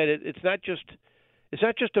think I said it. It's not just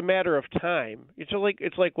a matter of time. It's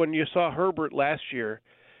like when you saw Herbert last year.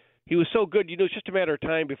 He was so good. It's just a matter of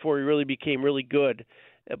time before he really became really good.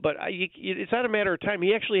 But it's not a matter of time.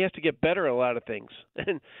 He actually has to get better at a lot of things.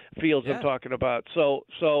 And Fields, I'm talking about. So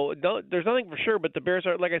no, there's nothing for sure. But the Bears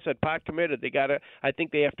are, like I said, pot committed. They gotta. I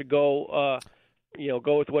think they have to go.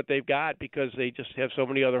 Go with what they've got, because they just have so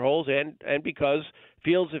many other holes, and because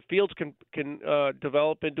if Fields can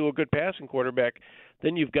develop into a good passing quarterback,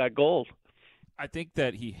 then you've got gold. I think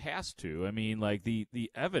that he has to. I mean, like the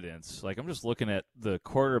evidence, like I'm just looking at the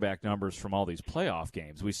quarterback numbers from all these playoff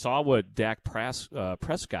games. We saw what Dak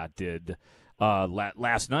Prescott did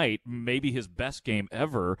last night, maybe his best game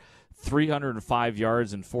ever, 305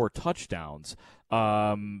 yards and 4 touchdowns.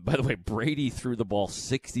 By the way, Brady threw the ball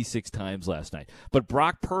 66 times last night. But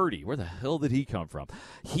Brock Purdy, where the hell did he come from?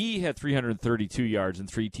 He had 332 yards and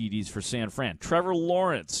 3 TDs for San Fran. Trevor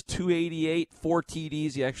Lawrence, 288, 4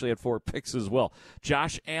 TDs. He actually had 4 picks as well.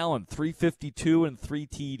 Josh Allen, 352 and 3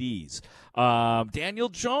 TDs. Daniel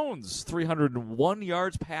Jones, 301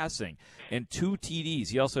 yards passing and 2 TDs.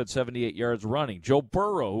 He also had 78 yards running. Joe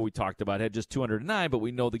Burrow, who we talked about, had just 209, but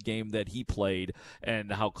we know the game that he played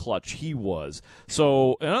and how clutch he was.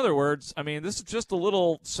 So, in other words, I mean, this is just a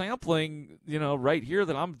little sampling, right here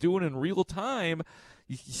that I'm doing in real time.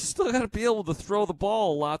 You still got to be able to throw the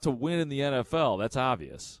ball a lot to win in the NFL. That's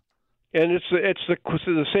obvious. And it's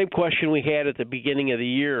the same question we had at the beginning of the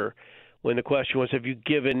year, when the question was, have you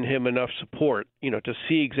given him enough support, to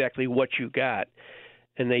see exactly what you got?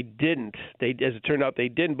 And they didn't. As it turned out, they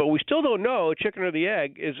didn't. But we still don't know, chicken or the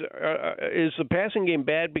egg. Is the passing game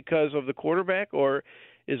bad because of the quarterback, or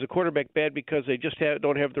is the quarterback bad because they just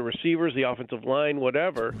don't have the receivers, the offensive line,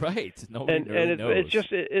 whatever? Right. Nobody knows.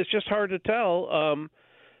 It's just hard to tell.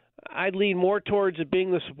 I'd lean more towards it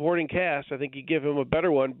being the supporting cast. I think you give him a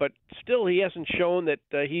better one, but still he hasn't shown that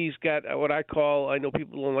he's got what I call, I know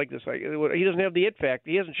people don't like this, he doesn't have the it factor.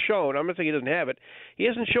 He hasn't shown, I'm not saying he doesn't have it, he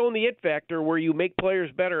hasn't shown the it factor where you make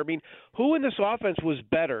players better. I mean, who in this offense was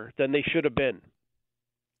better than they should have been?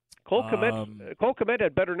 Cole Kmet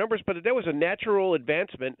had better numbers, but that was a natural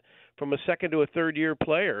advancement from a second to a third-year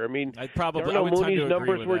player. I mean, Darnell Mooney's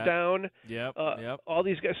numbers were down. Yep. All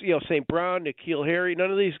these guys, St. Brown, N'Keal Harry,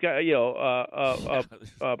 none of these guys,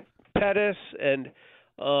 Pettis and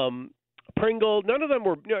Pringle, none of them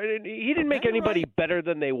were. He didn't make anybody better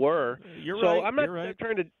than they were. I'm not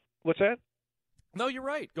trying to. What's that? No, you're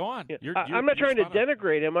right. Go on. I'm not trying to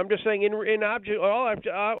denigrate him. I'm just saying,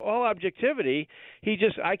 all objectivity,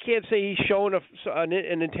 I can't say he's shown an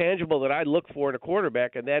intangible that I look for in a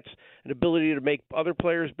quarterback, and that's an ability to make other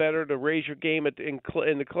players better, to raise your game in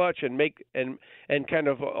the clutch, and make and kind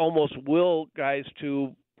of almost will guys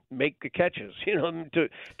to make the catches,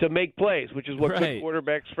 to make plays, which is what good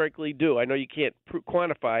quarterbacks frankly do. I know you can't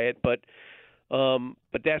quantify it, but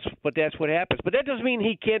that's what happens. But that doesn't mean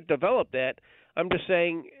he can't develop that. I'm just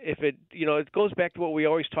saying, if it goes back to what we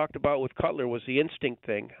always talked about with Cutler, was the instinct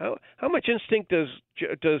thing. How much instinct does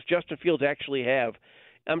Justin Fields actually have?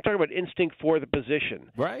 I'm talking about instinct for the position.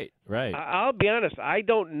 Right. I'll be honest, I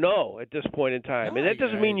don't know at this point in time, and that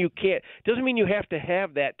doesn't mean you can't. Doesn't mean you have to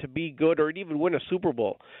have that to be good or even win a Super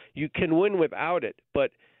Bowl. You can win without it,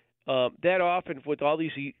 but that offense with all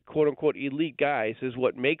these quote unquote elite guys is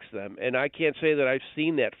what makes them, and I can't say that I've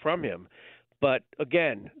seen that from him. But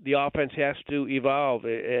again, the offense has to evolve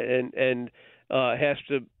and has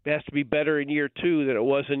to be better in year two than it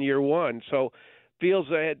was in year one. So Fields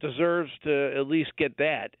deserves to at least get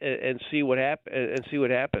that and see what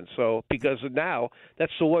happens. So because now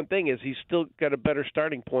that's the one thing, is he's still got a better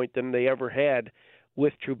starting point than they ever had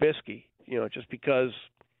with Trubisky. Just because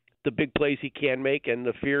the big plays he can make and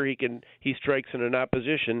the fear he strikes in an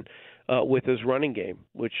opposition with his running game,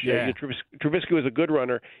 which Trubisky was a good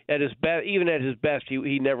runner at his best. Even at his best,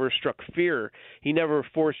 he never struck fear. He never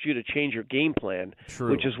forced you to change your game plan.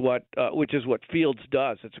 True. which is what Fields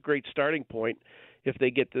does. It's a great starting point if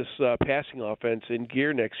they get this passing offense in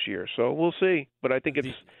gear next year. So we'll see. But I think it's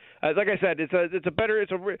like I said,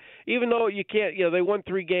 even though you can't, they won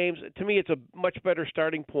 3 games. To me, it's a much better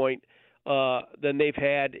starting point than they've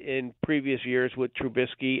had in previous years with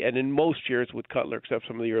Trubisky and in most years with Cutler, except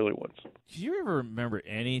some of the early ones. Do you ever remember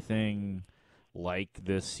anything like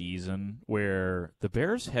this season where the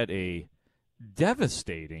Bears had a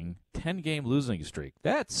devastating 10-game losing streak?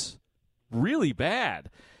 That's really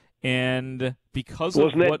bad. And because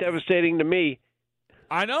wasn't that devastating to me?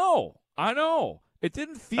 I know. It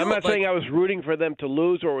didn't feel. I'm not saying I was rooting for them to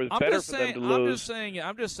lose or it was better for them to lose.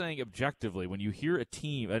 I'm just saying objectively, when you hear a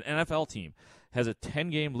team, an NFL team, has a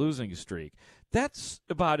 10-game losing streak, that's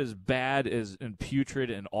about as bad and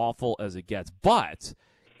putrid and awful as it gets. But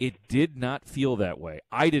it did not feel that way.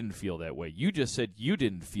 I didn't feel that way. You just said you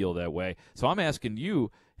didn't feel that way. So I'm asking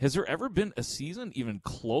you, has there ever been a season even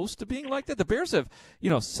close to being like that? The Bears have,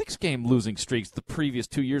 6-game losing streaks the previous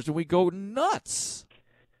 2 years, and we go nuts.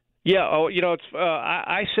 Yeah,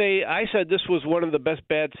 I said this was one of the best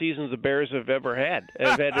bad seasons the Bears have ever had.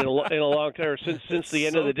 Have had in a long time, since the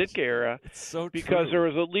end of the Ditka era. It's so because true. There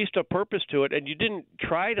was at least a purpose to it, and you didn't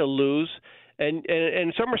try to lose. And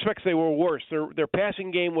in some respects, they were worse. Their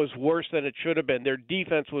passing game was worse than it should have been. Their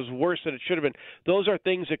defense was worse than it should have been. Those are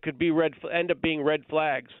things that could be end up being red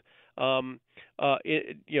flags, down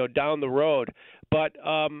the road. But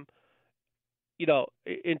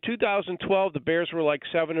in 2012, the Bears were like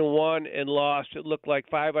 7-1 and lost. It looked like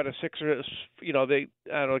 5 out of 6. They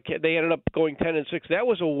ended up going 10-6. That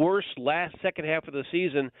was a worse second half of the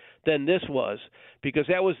season than this was, because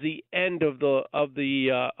that was the end of the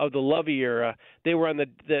Lovie era. They were on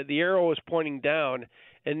the arrow was pointing down,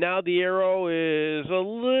 and now the arrow is a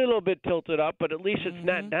little bit tilted up, but at least it's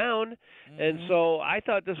not down. And so I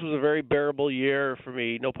thought this was a very bearable year for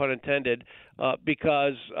me, no pun intended,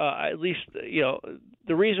 because at least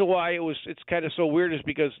the reason why it's kind of so weird is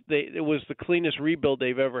because it was the cleanest rebuild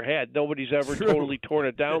they've ever had. Nobody's ever totally torn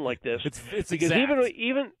it down like this. It's because exact.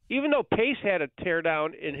 even though Pace had a tear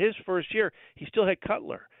down in his first year, he still had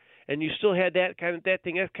Cutler. And you still had that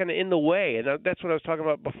thing that's kind of in the way, and that's what I was talking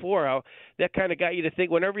about before. How that kind of got you to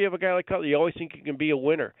think whenever you have a guy like Cutler, you always think you can be a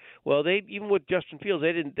winner. Well, even with Justin Fields,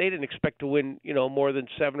 they didn't expect to win more than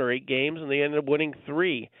 7 or 8 games, and they ended up winning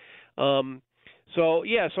 3. I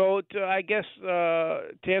guess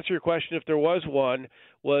to answer your question, if there was one,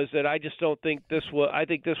 was that I just don't think this was. I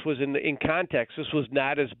think this was in context. This was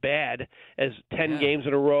not as bad as 10 games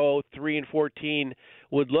in a row, 3-14,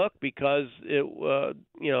 would look because it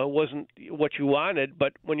it wasn't what you wanted.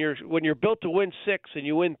 But when you're built to win 6 and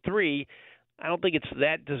you win 3, I don't think it's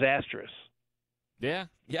that disastrous. Yeah,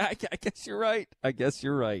 I guess you're right.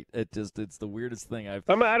 It's the weirdest thing I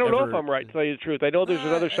don't know if I'm right, to tell you the truth. I know there's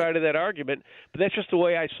another side of that argument, but that's just the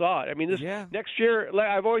way I saw it. I mean, next year,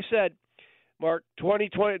 I've always said, Mark,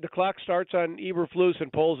 2020, the clock starts on Eberflus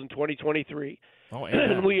and polls in 2023. Oh,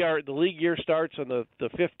 and the league year starts on the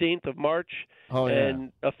 15th of March. Oh, yeah.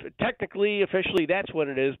 And technically, officially, that's when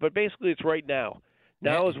it is, but basically it's right now.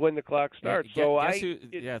 Now is when the clock starts.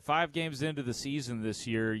 Yeah, 5 games into the season this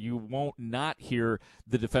year, you won't not hear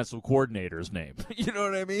the defensive coordinator's name. You know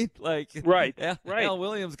what I mean? Right. Al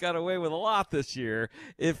Williams got away with a lot this year.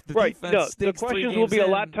 If the defense stinks the questions will be a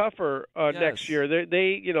lot tougher next year.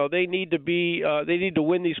 They need to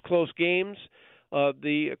win these close games.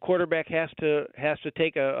 The quarterback has to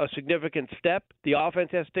take a significant step. The offense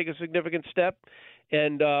has to take a significant step.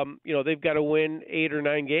 And they've got to win 8 or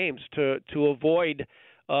 9 games to avoid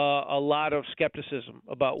a lot of skepticism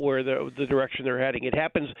about where the direction they're heading. It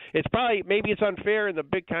happens. Maybe it's unfair in the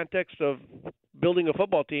big context of building a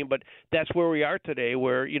football team, but that's where we are today.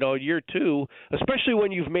 Where year 2, especially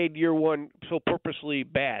when you've made year 1 so purposely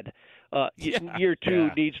bad. Year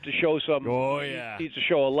 2 needs to show needs to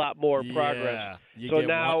show a lot more progress. So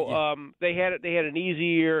now they had an easy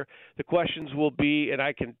year. The questions will be, and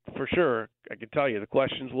I can tell you, the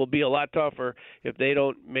questions will be a lot tougher if they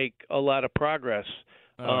don't make a lot of progress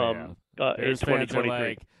in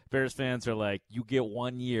 2023. Bears fans are like, you get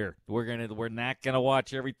 1 year. We're not gonna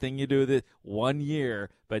watch everything you do this 1 year,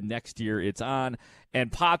 but next year it's on.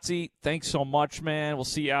 And Potsy, thanks so much, man. We'll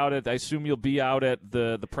see you I assume you'll be out at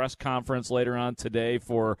the press conference later on today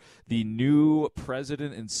for the new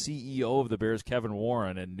president and CEO of the Bears, Kevin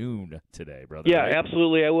Warren, at noon today, brother. Yeah, right?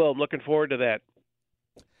 Absolutely, I will. I'm looking forward to that.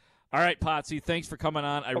 All right, Potsy, thanks for coming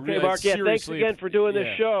on. Mark. Thanks again for doing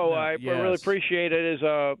this show. I really appreciate it as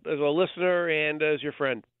a listener and as your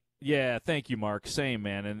friend. Yeah, thank you, Mark. Same,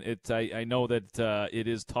 man. And I know that it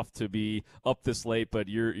is tough to be up this late, but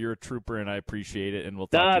you're a trooper, and I appreciate it. And we'll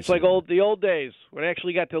talk. It's like the old days when I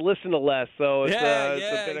actually got to listen to less. So it's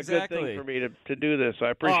been a good thing for me to do this.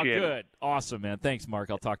 I appreciate it. Oh, good, awesome, man. Thanks, Mark.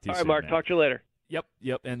 I'll talk to you soon. All right, Mark. Man. Talk to you later. Yep.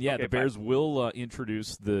 And the Bears will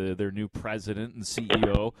introduce their new president and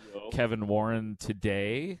CEO, Kevin Warren,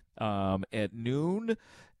 today at noon,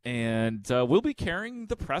 and we'll be carrying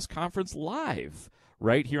the press conference live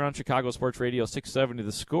right here on Chicago Sports Radio 670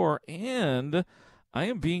 The Score. And I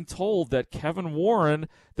am being told that Kevin Warren,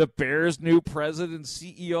 the Bears' new president and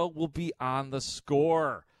CEO, will be on The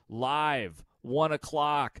Score live, 1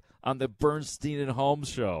 o'clock on the Bernstein and Holmes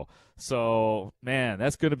show. So, man,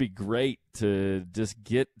 that's going to be great to just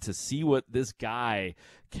get to see what this guy,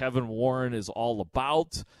 Kevin Warren, is all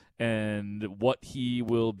about and what he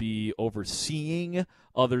will be overseeing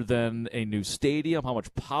other than a new stadium, how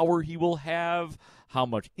much power he will have, how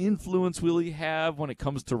much influence will he have when it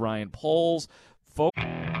comes to Ryan Poles.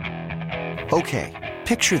 Okay,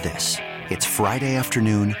 picture this. It's Friday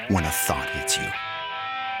afternoon when a thought hits you.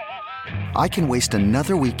 I can waste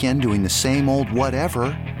another weekend doing the same old whatever,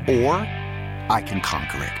 or I can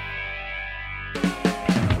conquer it.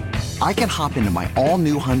 I can hop into my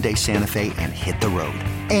all-new Hyundai Santa Fe and hit the road.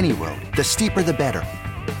 Any road. The steeper, the better.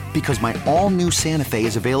 Because my all-new Santa Fe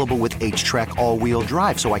is available with H-Track all-wheel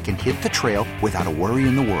drive, so I can hit the trail without a worry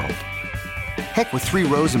in the world. Heck, with 3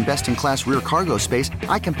 rows and best-in-class rear cargo space,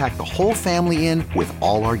 I can pack the whole family in with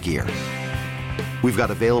all our gear. We've got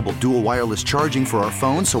available dual wireless charging for our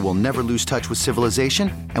phones, so we'll never lose touch with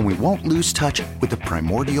civilization, and we won't lose touch with the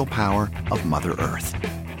primordial power of Mother Earth.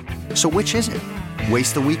 So which is it?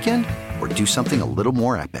 Waste the weekend or do something a little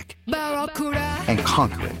more epic? And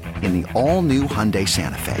conquer it in the all-new Hyundai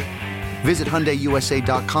Santa Fe. Visit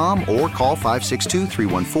HyundaiUSA.com or call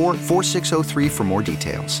 562-314-4603 for more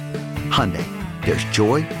details. Hyundai, there's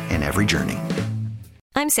joy in every journey.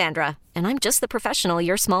 I'm Sandra, and I'm just the professional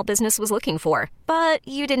your small business was looking for. But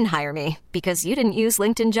you didn't hire me because you didn't use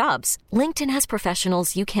LinkedIn Jobs. LinkedIn has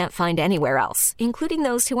professionals you can't find anywhere else, including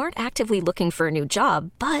those who aren't actively looking for a new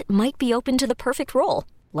job, but might be open to the perfect role,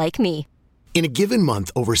 like me. In a given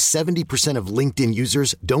month, over 70% of LinkedIn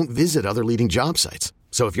users don't visit other leading job sites.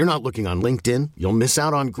 So if you're not looking on LinkedIn, you'll miss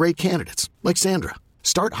out on great candidates like Sandra.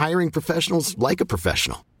 Start hiring professionals like a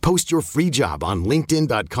professional. Post your free job on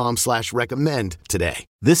linkedin.com/recommend today.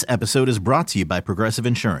 This episode is brought to you by Progressive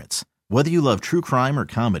Insurance. Whether you love true crime or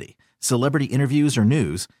comedy, celebrity interviews or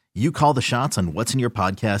news, you call the shots on what's in your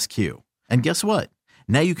podcast queue. And guess what?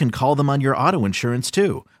 Now you can call them on your auto insurance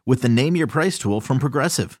too with the Name Your Price tool from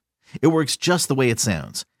Progressive. It works just the way it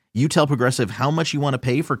sounds. You tell Progressive how much you want to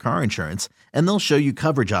pay for car insurance, and they'll show you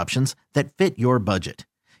coverage options that fit your budget.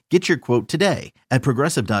 Get your quote today at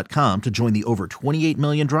Progressive.com to join the over 28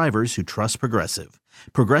 million drivers who trust Progressive.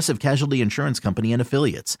 Progressive Casualty Insurance Company and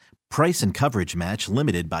Affiliates. Price and coverage match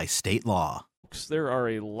limited by state law. There are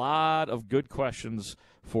a lot of good questions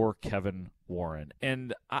for Kevin Warren.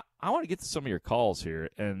 And I want to get to some of your calls here.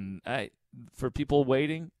 And for people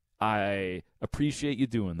waiting, I appreciate you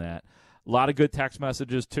doing that. A lot of good text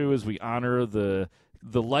messages, too, as we honor the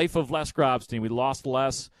life of Les Grobstein. We lost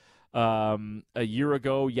Les a year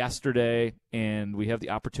ago yesterday, and we have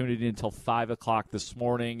the opportunity until 5 o'clock this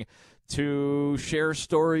morning to share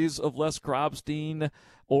stories of Les Grobstein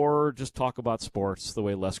or just talk about sports the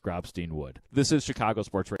way Les Grobstein would. This is Chicago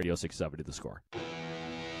Sports Radio 670 The Score.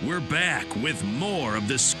 We're back with more of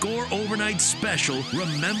the Score Overnight Special,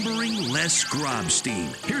 Remembering Les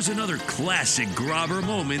Grobstein. Here's another classic Grobber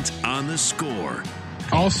moment on The Score.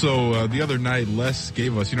 Also, the other night, Les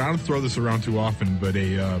gave us, I don't throw this around too often, but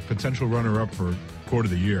a potential runner-up for Quote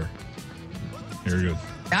of the Year. Here he goes.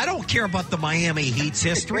 I don't care about the Miami Heat's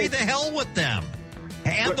history. The hell with them.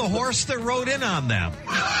 And the horse that rode in on them.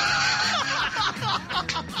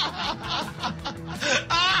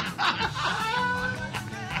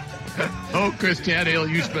 Oh, Chris Tannehill,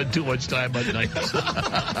 you spend too much time on nights. But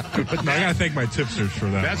I got to thank my tipsters for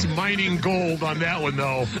that. That's mining gold on that one,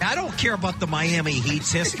 though. I don't care about the Miami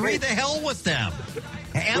Heat's history. The hell with them.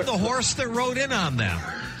 And the horse that rode in on them.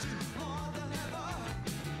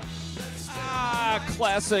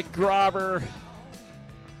 Classic Grobber.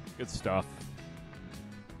 Good stuff.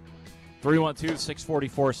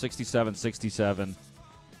 312-644-6767.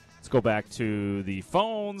 Let's go back to the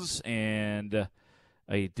phones, and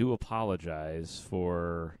I do apologize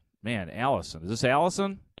for, Allison. Is this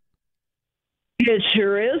Allison? It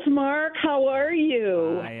sure is, Mark. How are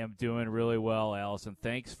you? I am doing really well, Allison.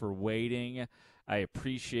 Thanks for waiting. I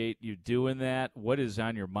appreciate you doing that. What is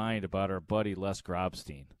on your mind about our buddy Les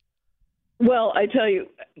Grobstein? Well, I tell you,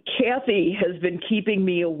 Kathy has been keeping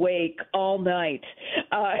me awake all night.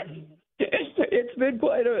 It's been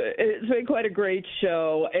quite a great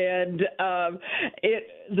show, and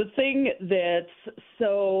the thing that's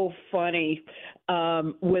so funny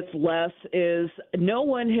with Les is no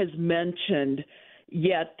one has mentioned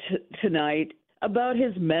yet tonight about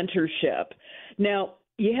his mentorship. Now,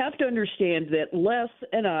 you have to understand that Les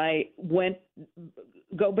and I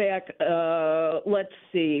go back, let's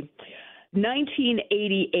see,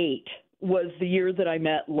 1988 was the year that I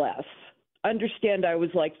met Les. Understand I was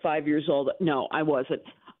like 5 years old. No, I wasn't.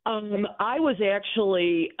 I was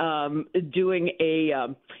actually doing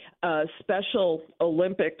a Special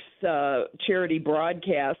Olympics charity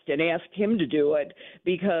broadcast and asked him to do it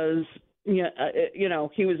because, he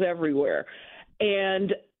was everywhere.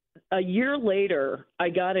 And a year later, I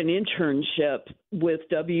got an internship with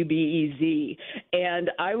WBEZ, and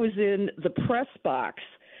I was in the press box.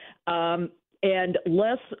 And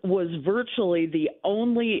Les was virtually the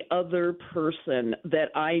only other person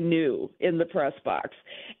that I knew in the press box.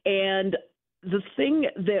 And the thing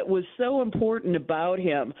that was so important about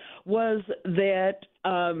him was that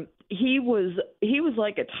he was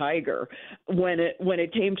like a tiger when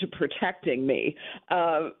it came to protecting me.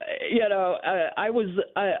 I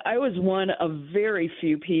was one of very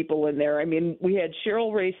few people in there. I mean, we had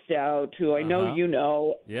Cheryl Ray Stout, who I know you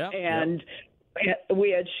know, and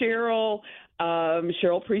we had Cheryl.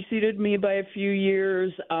 Cheryl preceded me by a few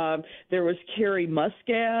years. There was Carrie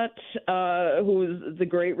Muscat, who was the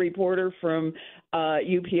great reporter from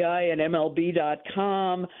UPI and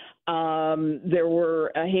MLB.com. There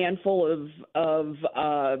were a handful of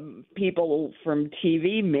people from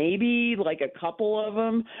TV, maybe like a couple of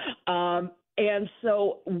them. And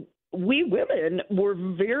so we women were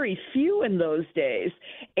very few in those days.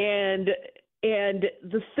 And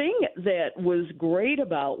the thing that was great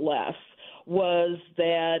about Les was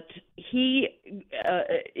that he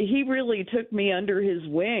really took me under his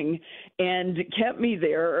wing and kept me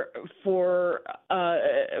there for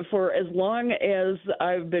as long as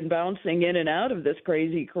I've been bouncing in and out of this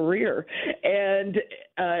crazy career. And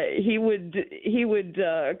he would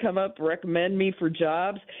come up, recommend me for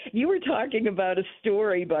jobs. You were talking about a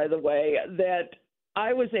story, by the way, that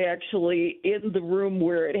I was actually in the room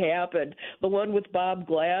where it happened, the one with Bob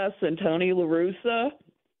Glass and Tony La Russa.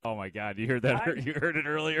 Oh my God! You heard that? You heard it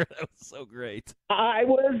earlier. That was so great. I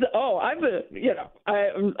was. Oh, I'm a.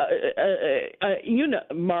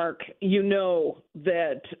 Mark. You know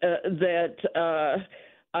that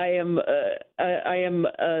I am. I am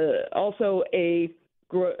also a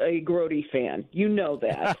Grote fan. You know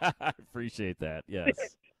that. I appreciate that.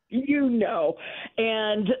 Yes. And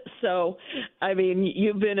And so, I mean,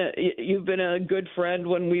 you've been a good friend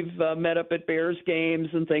when we've met up at Bears games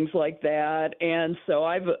and things like that, and so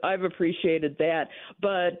I've appreciated that.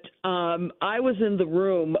 But I was in the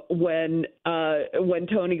room when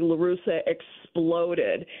Tony La Russa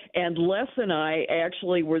exploded, and Les and I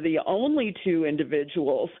actually were the only two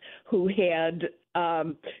individuals who had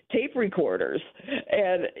tape recorders,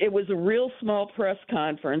 and it was a real small press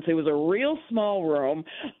conference. It was a real small room.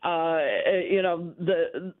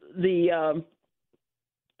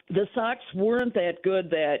 The Sox weren't that good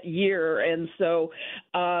that year, and so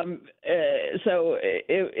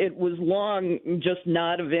it was long just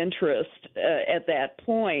not of interest at that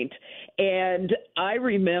point. And I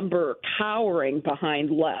remember cowering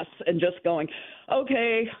behind Les and just going,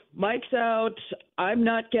 okay, Mike's out. I'm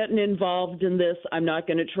not getting involved in this. I'm not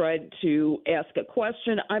going to try to ask a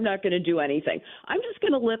question. I'm not going to do anything. I'm just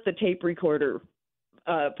going to let the tape recorder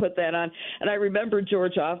put that on. And I remember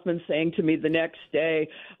George Hoffman saying to me the next day,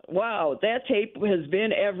 wow, that tape has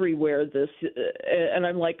been everywhere. And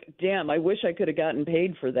I'm like, damn, I wish I could have gotten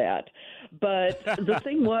paid for that. But the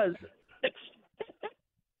thing was...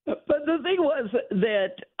 But the thing was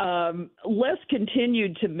that Les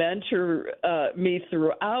continued to mentor me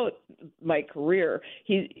throughout my career.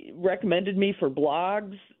 He recommended me for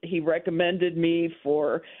blogs. He recommended me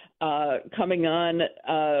for coming on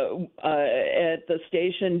at the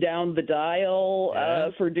station down the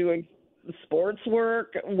dial for doing sports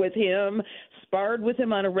work with him, sparred with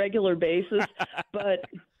him on a regular basis, but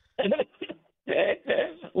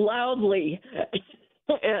loudly.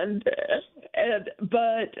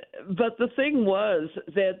 But the thing was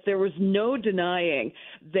that there was no denying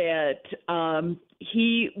that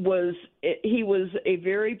he was a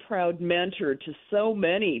very proud mentor to so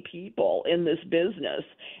many people in this business,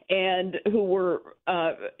 and who were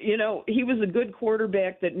he was a good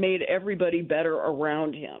quarterback that made everybody better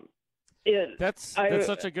around him. That's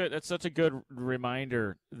such a good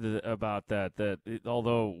reminder about that.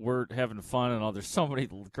 Although we're having fun and there's so many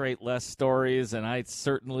great Les stories, and I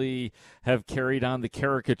certainly have carried on the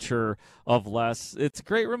caricature of Les. It's a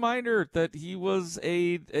great reminder that he was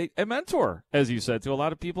a mentor, as you said, to a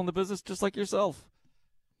lot of people in the business, just like yourself.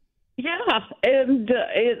 Yeah, and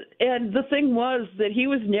the thing was that he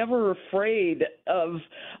was never afraid of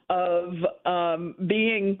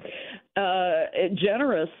being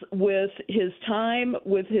generous with his time,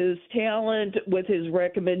 with his talent, with his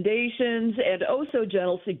recommendations, and also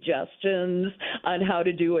gentle suggestions on how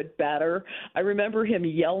to do it better. I remember him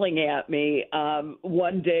yelling at me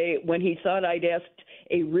one day when he thought I'd asked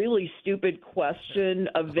a really stupid question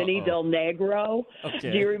of Vinny Del Negro.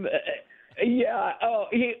 Okay. Do you remember? Yeah. Oh,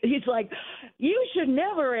 he's like, you should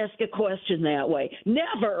never ask a question that way.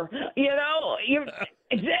 Never.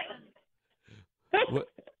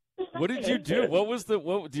 What did you do?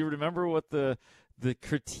 What do you remember? What the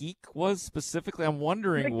critique was specifically? I'm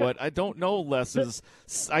wondering what. I don't know Les's.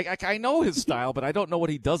 I know his style, but I don't know what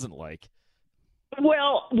he doesn't like.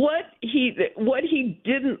 Well, what he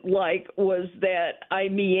didn't like was that I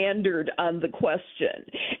meandered on the question,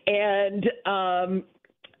 and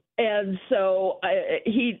so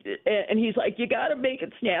he's like, you got to make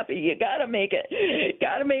it snappy. You got to make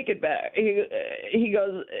it back. He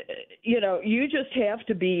goes, you just have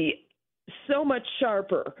to be so much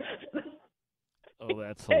sharper. Oh,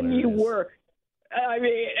 that's hilarious. And you were. I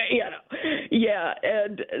mean, yeah.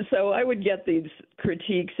 And so I would get these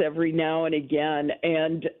critiques every now and again,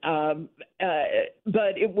 and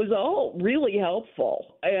but it was all really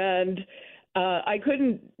helpful, and I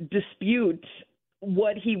couldn't dispute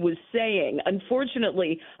what he was saying.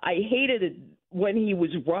 Unfortunately, I hated it when he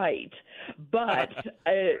was right, but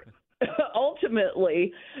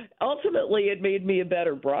ultimately it made me a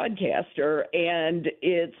better broadcaster, and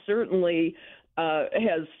it certainly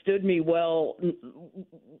has stood me well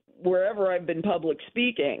wherever I've been public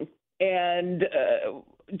speaking, and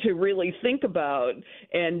to really think about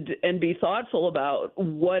and be thoughtful about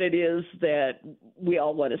what it is that we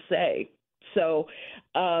all want to say. So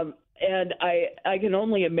and I can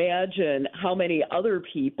only imagine how many other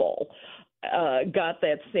people got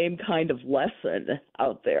that same kind of lesson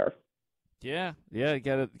out there. Yeah,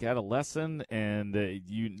 got a lesson, and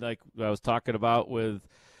you, like I was talking about with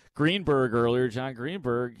Greenberg earlier, John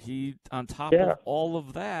Greenberg, he, on top of all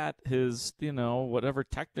of that, his, whatever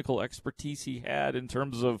technical expertise he had in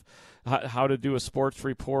terms of how to do a sports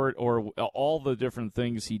report or all the different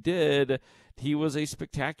things he did, he was a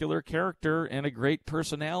spectacular character and a great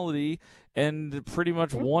personality, and pretty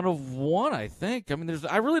much one of one, I think. I mean,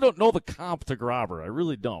 I really don't know the comp to Grobber. I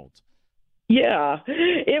really don't. Yeah,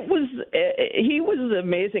 it was. He was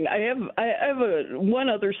amazing. I have one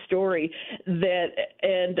other story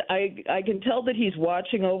and I can tell that he's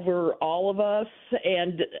watching over all of us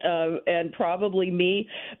and probably me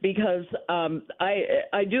because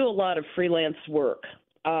I do a lot of freelance work.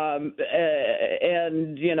 And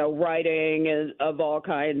writing of all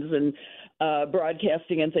kinds and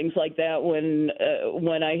broadcasting and things like that when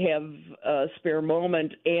I have a spare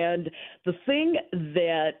moment. And the thing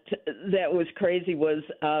that was crazy was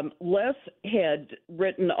Les had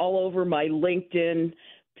written all over my LinkedIn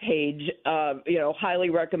page, highly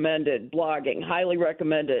recommended, blogging, highly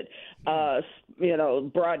recommended,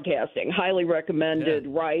 broadcasting, highly recommended,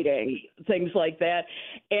 writing, things like that.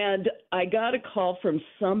 And I got a call from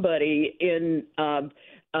somebody in a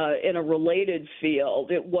related field.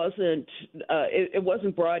 It wasn't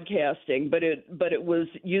broadcasting, but it was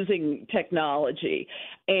using technology.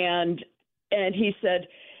 And he said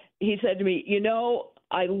to me,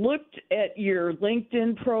 I looked at your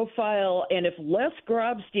LinkedIn profile, and if Les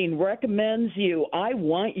Grobstein recommends you, I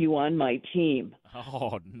want you on my team.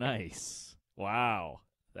 Oh, nice. Wow.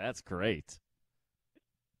 That's great.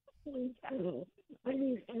 I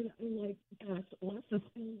mean, and I'm like, gosh, Les is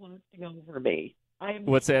still watching over me.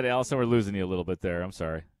 What's that, Allison? We're losing you a little bit there. I'm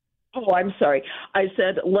sorry. Oh, I'm sorry. I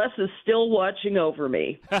said Les is still watching over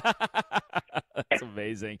me. That's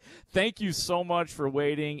amazing. Thank you so much for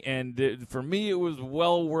waiting. And for me, it was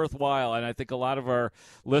well worthwhile. And I think a lot of our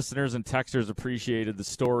listeners and texters appreciated the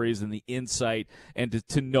stories and the insight and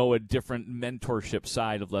to know a different mentorship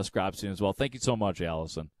side of Les Grobstein as well. Thank you so much,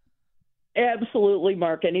 Allison. Absolutely,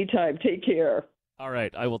 Mark. Anytime. Take care. All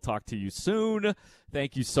right, I will talk to you soon.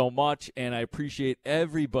 Thank you so much, and I appreciate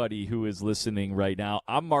everybody who is listening right now.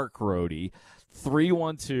 I'm Mark Grote.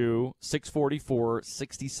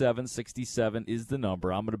 312-644-6767 is the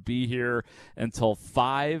number. I'm going to be here until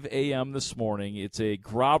 5 a.m. this morning. It's a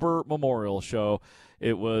Grobber Memorial Show.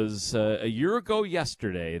 It was a year ago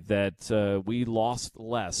yesterday that we lost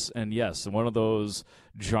Les, and yes, one of those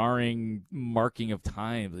jarring marking of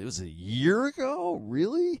time. It was a year ago?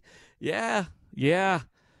 Really? Yeah,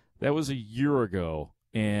 that was a year ago,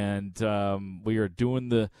 and we are doing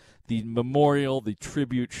the memorial, the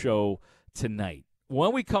tribute show tonight.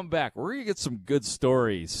 When we come back, we're going to get some good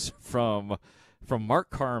stories from Mark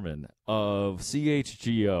Carman of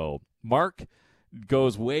CHGO. Mark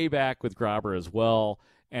goes way back with Grobber as well,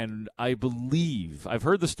 and I believe, I've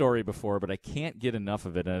heard the story before, but I can't get enough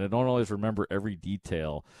of it, and I don't always remember every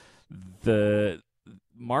detail.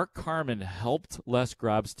 Mark Carman helped Les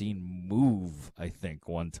Grobstein move, I think,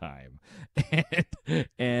 one time.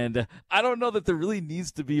 And I don't know that there really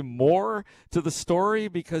needs to be more to the story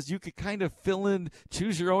because you could kind of fill in,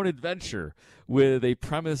 choose your own adventure with a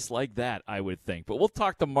premise like that, I would think. But we'll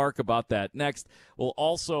talk to Mark about that next. We'll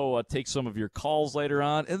also take some of your calls later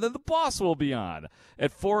on, and then the boss will be on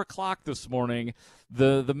at 4 o'clock this morning.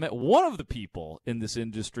 One of the people in this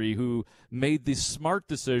industry who made the smart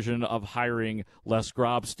decision of hiring Les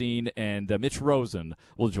Grobstein and Mitch Rosen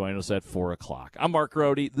will join us at 4 o'clock. I'm Mark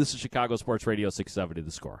Grote. This is Chicago Sports Radio 670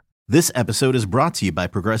 The Score. This episode is brought to you by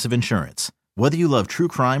Progressive Insurance. Whether you love true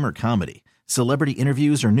crime or comedy, celebrity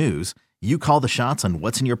interviews or news, you call the shots on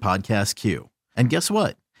what's in your podcast queue. And guess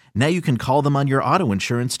what? Now you can call them on your auto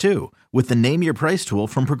insurance too with the Name Your Price tool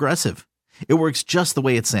from Progressive. It works just the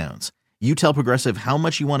way it sounds. You tell Progressive how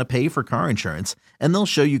much you want to pay for car insurance, and they'll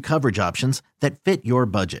show you coverage options that fit your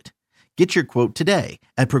budget. Get your quote today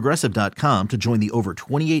at Progressive.com to join the over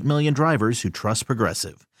 28 million drivers who trust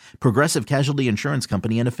Progressive. Progressive Casualty Insurance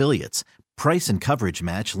Company and Affiliates. Price and coverage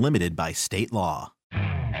match limited by state law.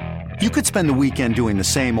 You could spend the weekend doing the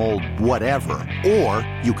same old whatever, or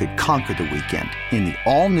you could conquer the weekend in the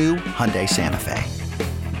all-new Hyundai Santa Fe.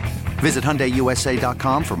 Visit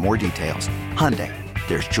HyundaiUSA.com for more details. Hyundai.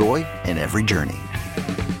 There's joy in every journey.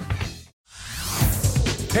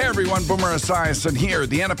 Hey everyone, Boomer Esiason here.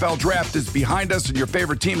 The NFL Draft is behind us and your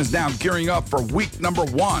favorite team is now gearing up for week number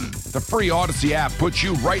 1. The free Odyssey app puts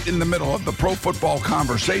you right in the middle of the pro football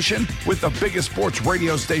conversation with the biggest sports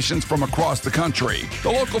radio stations from across the country.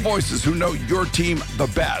 The local voices who know your team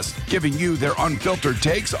the best, giving you their unfiltered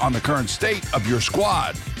takes on the current state of your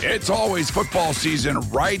squad. It's always football season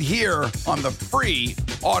right here on the free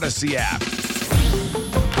Odyssey app.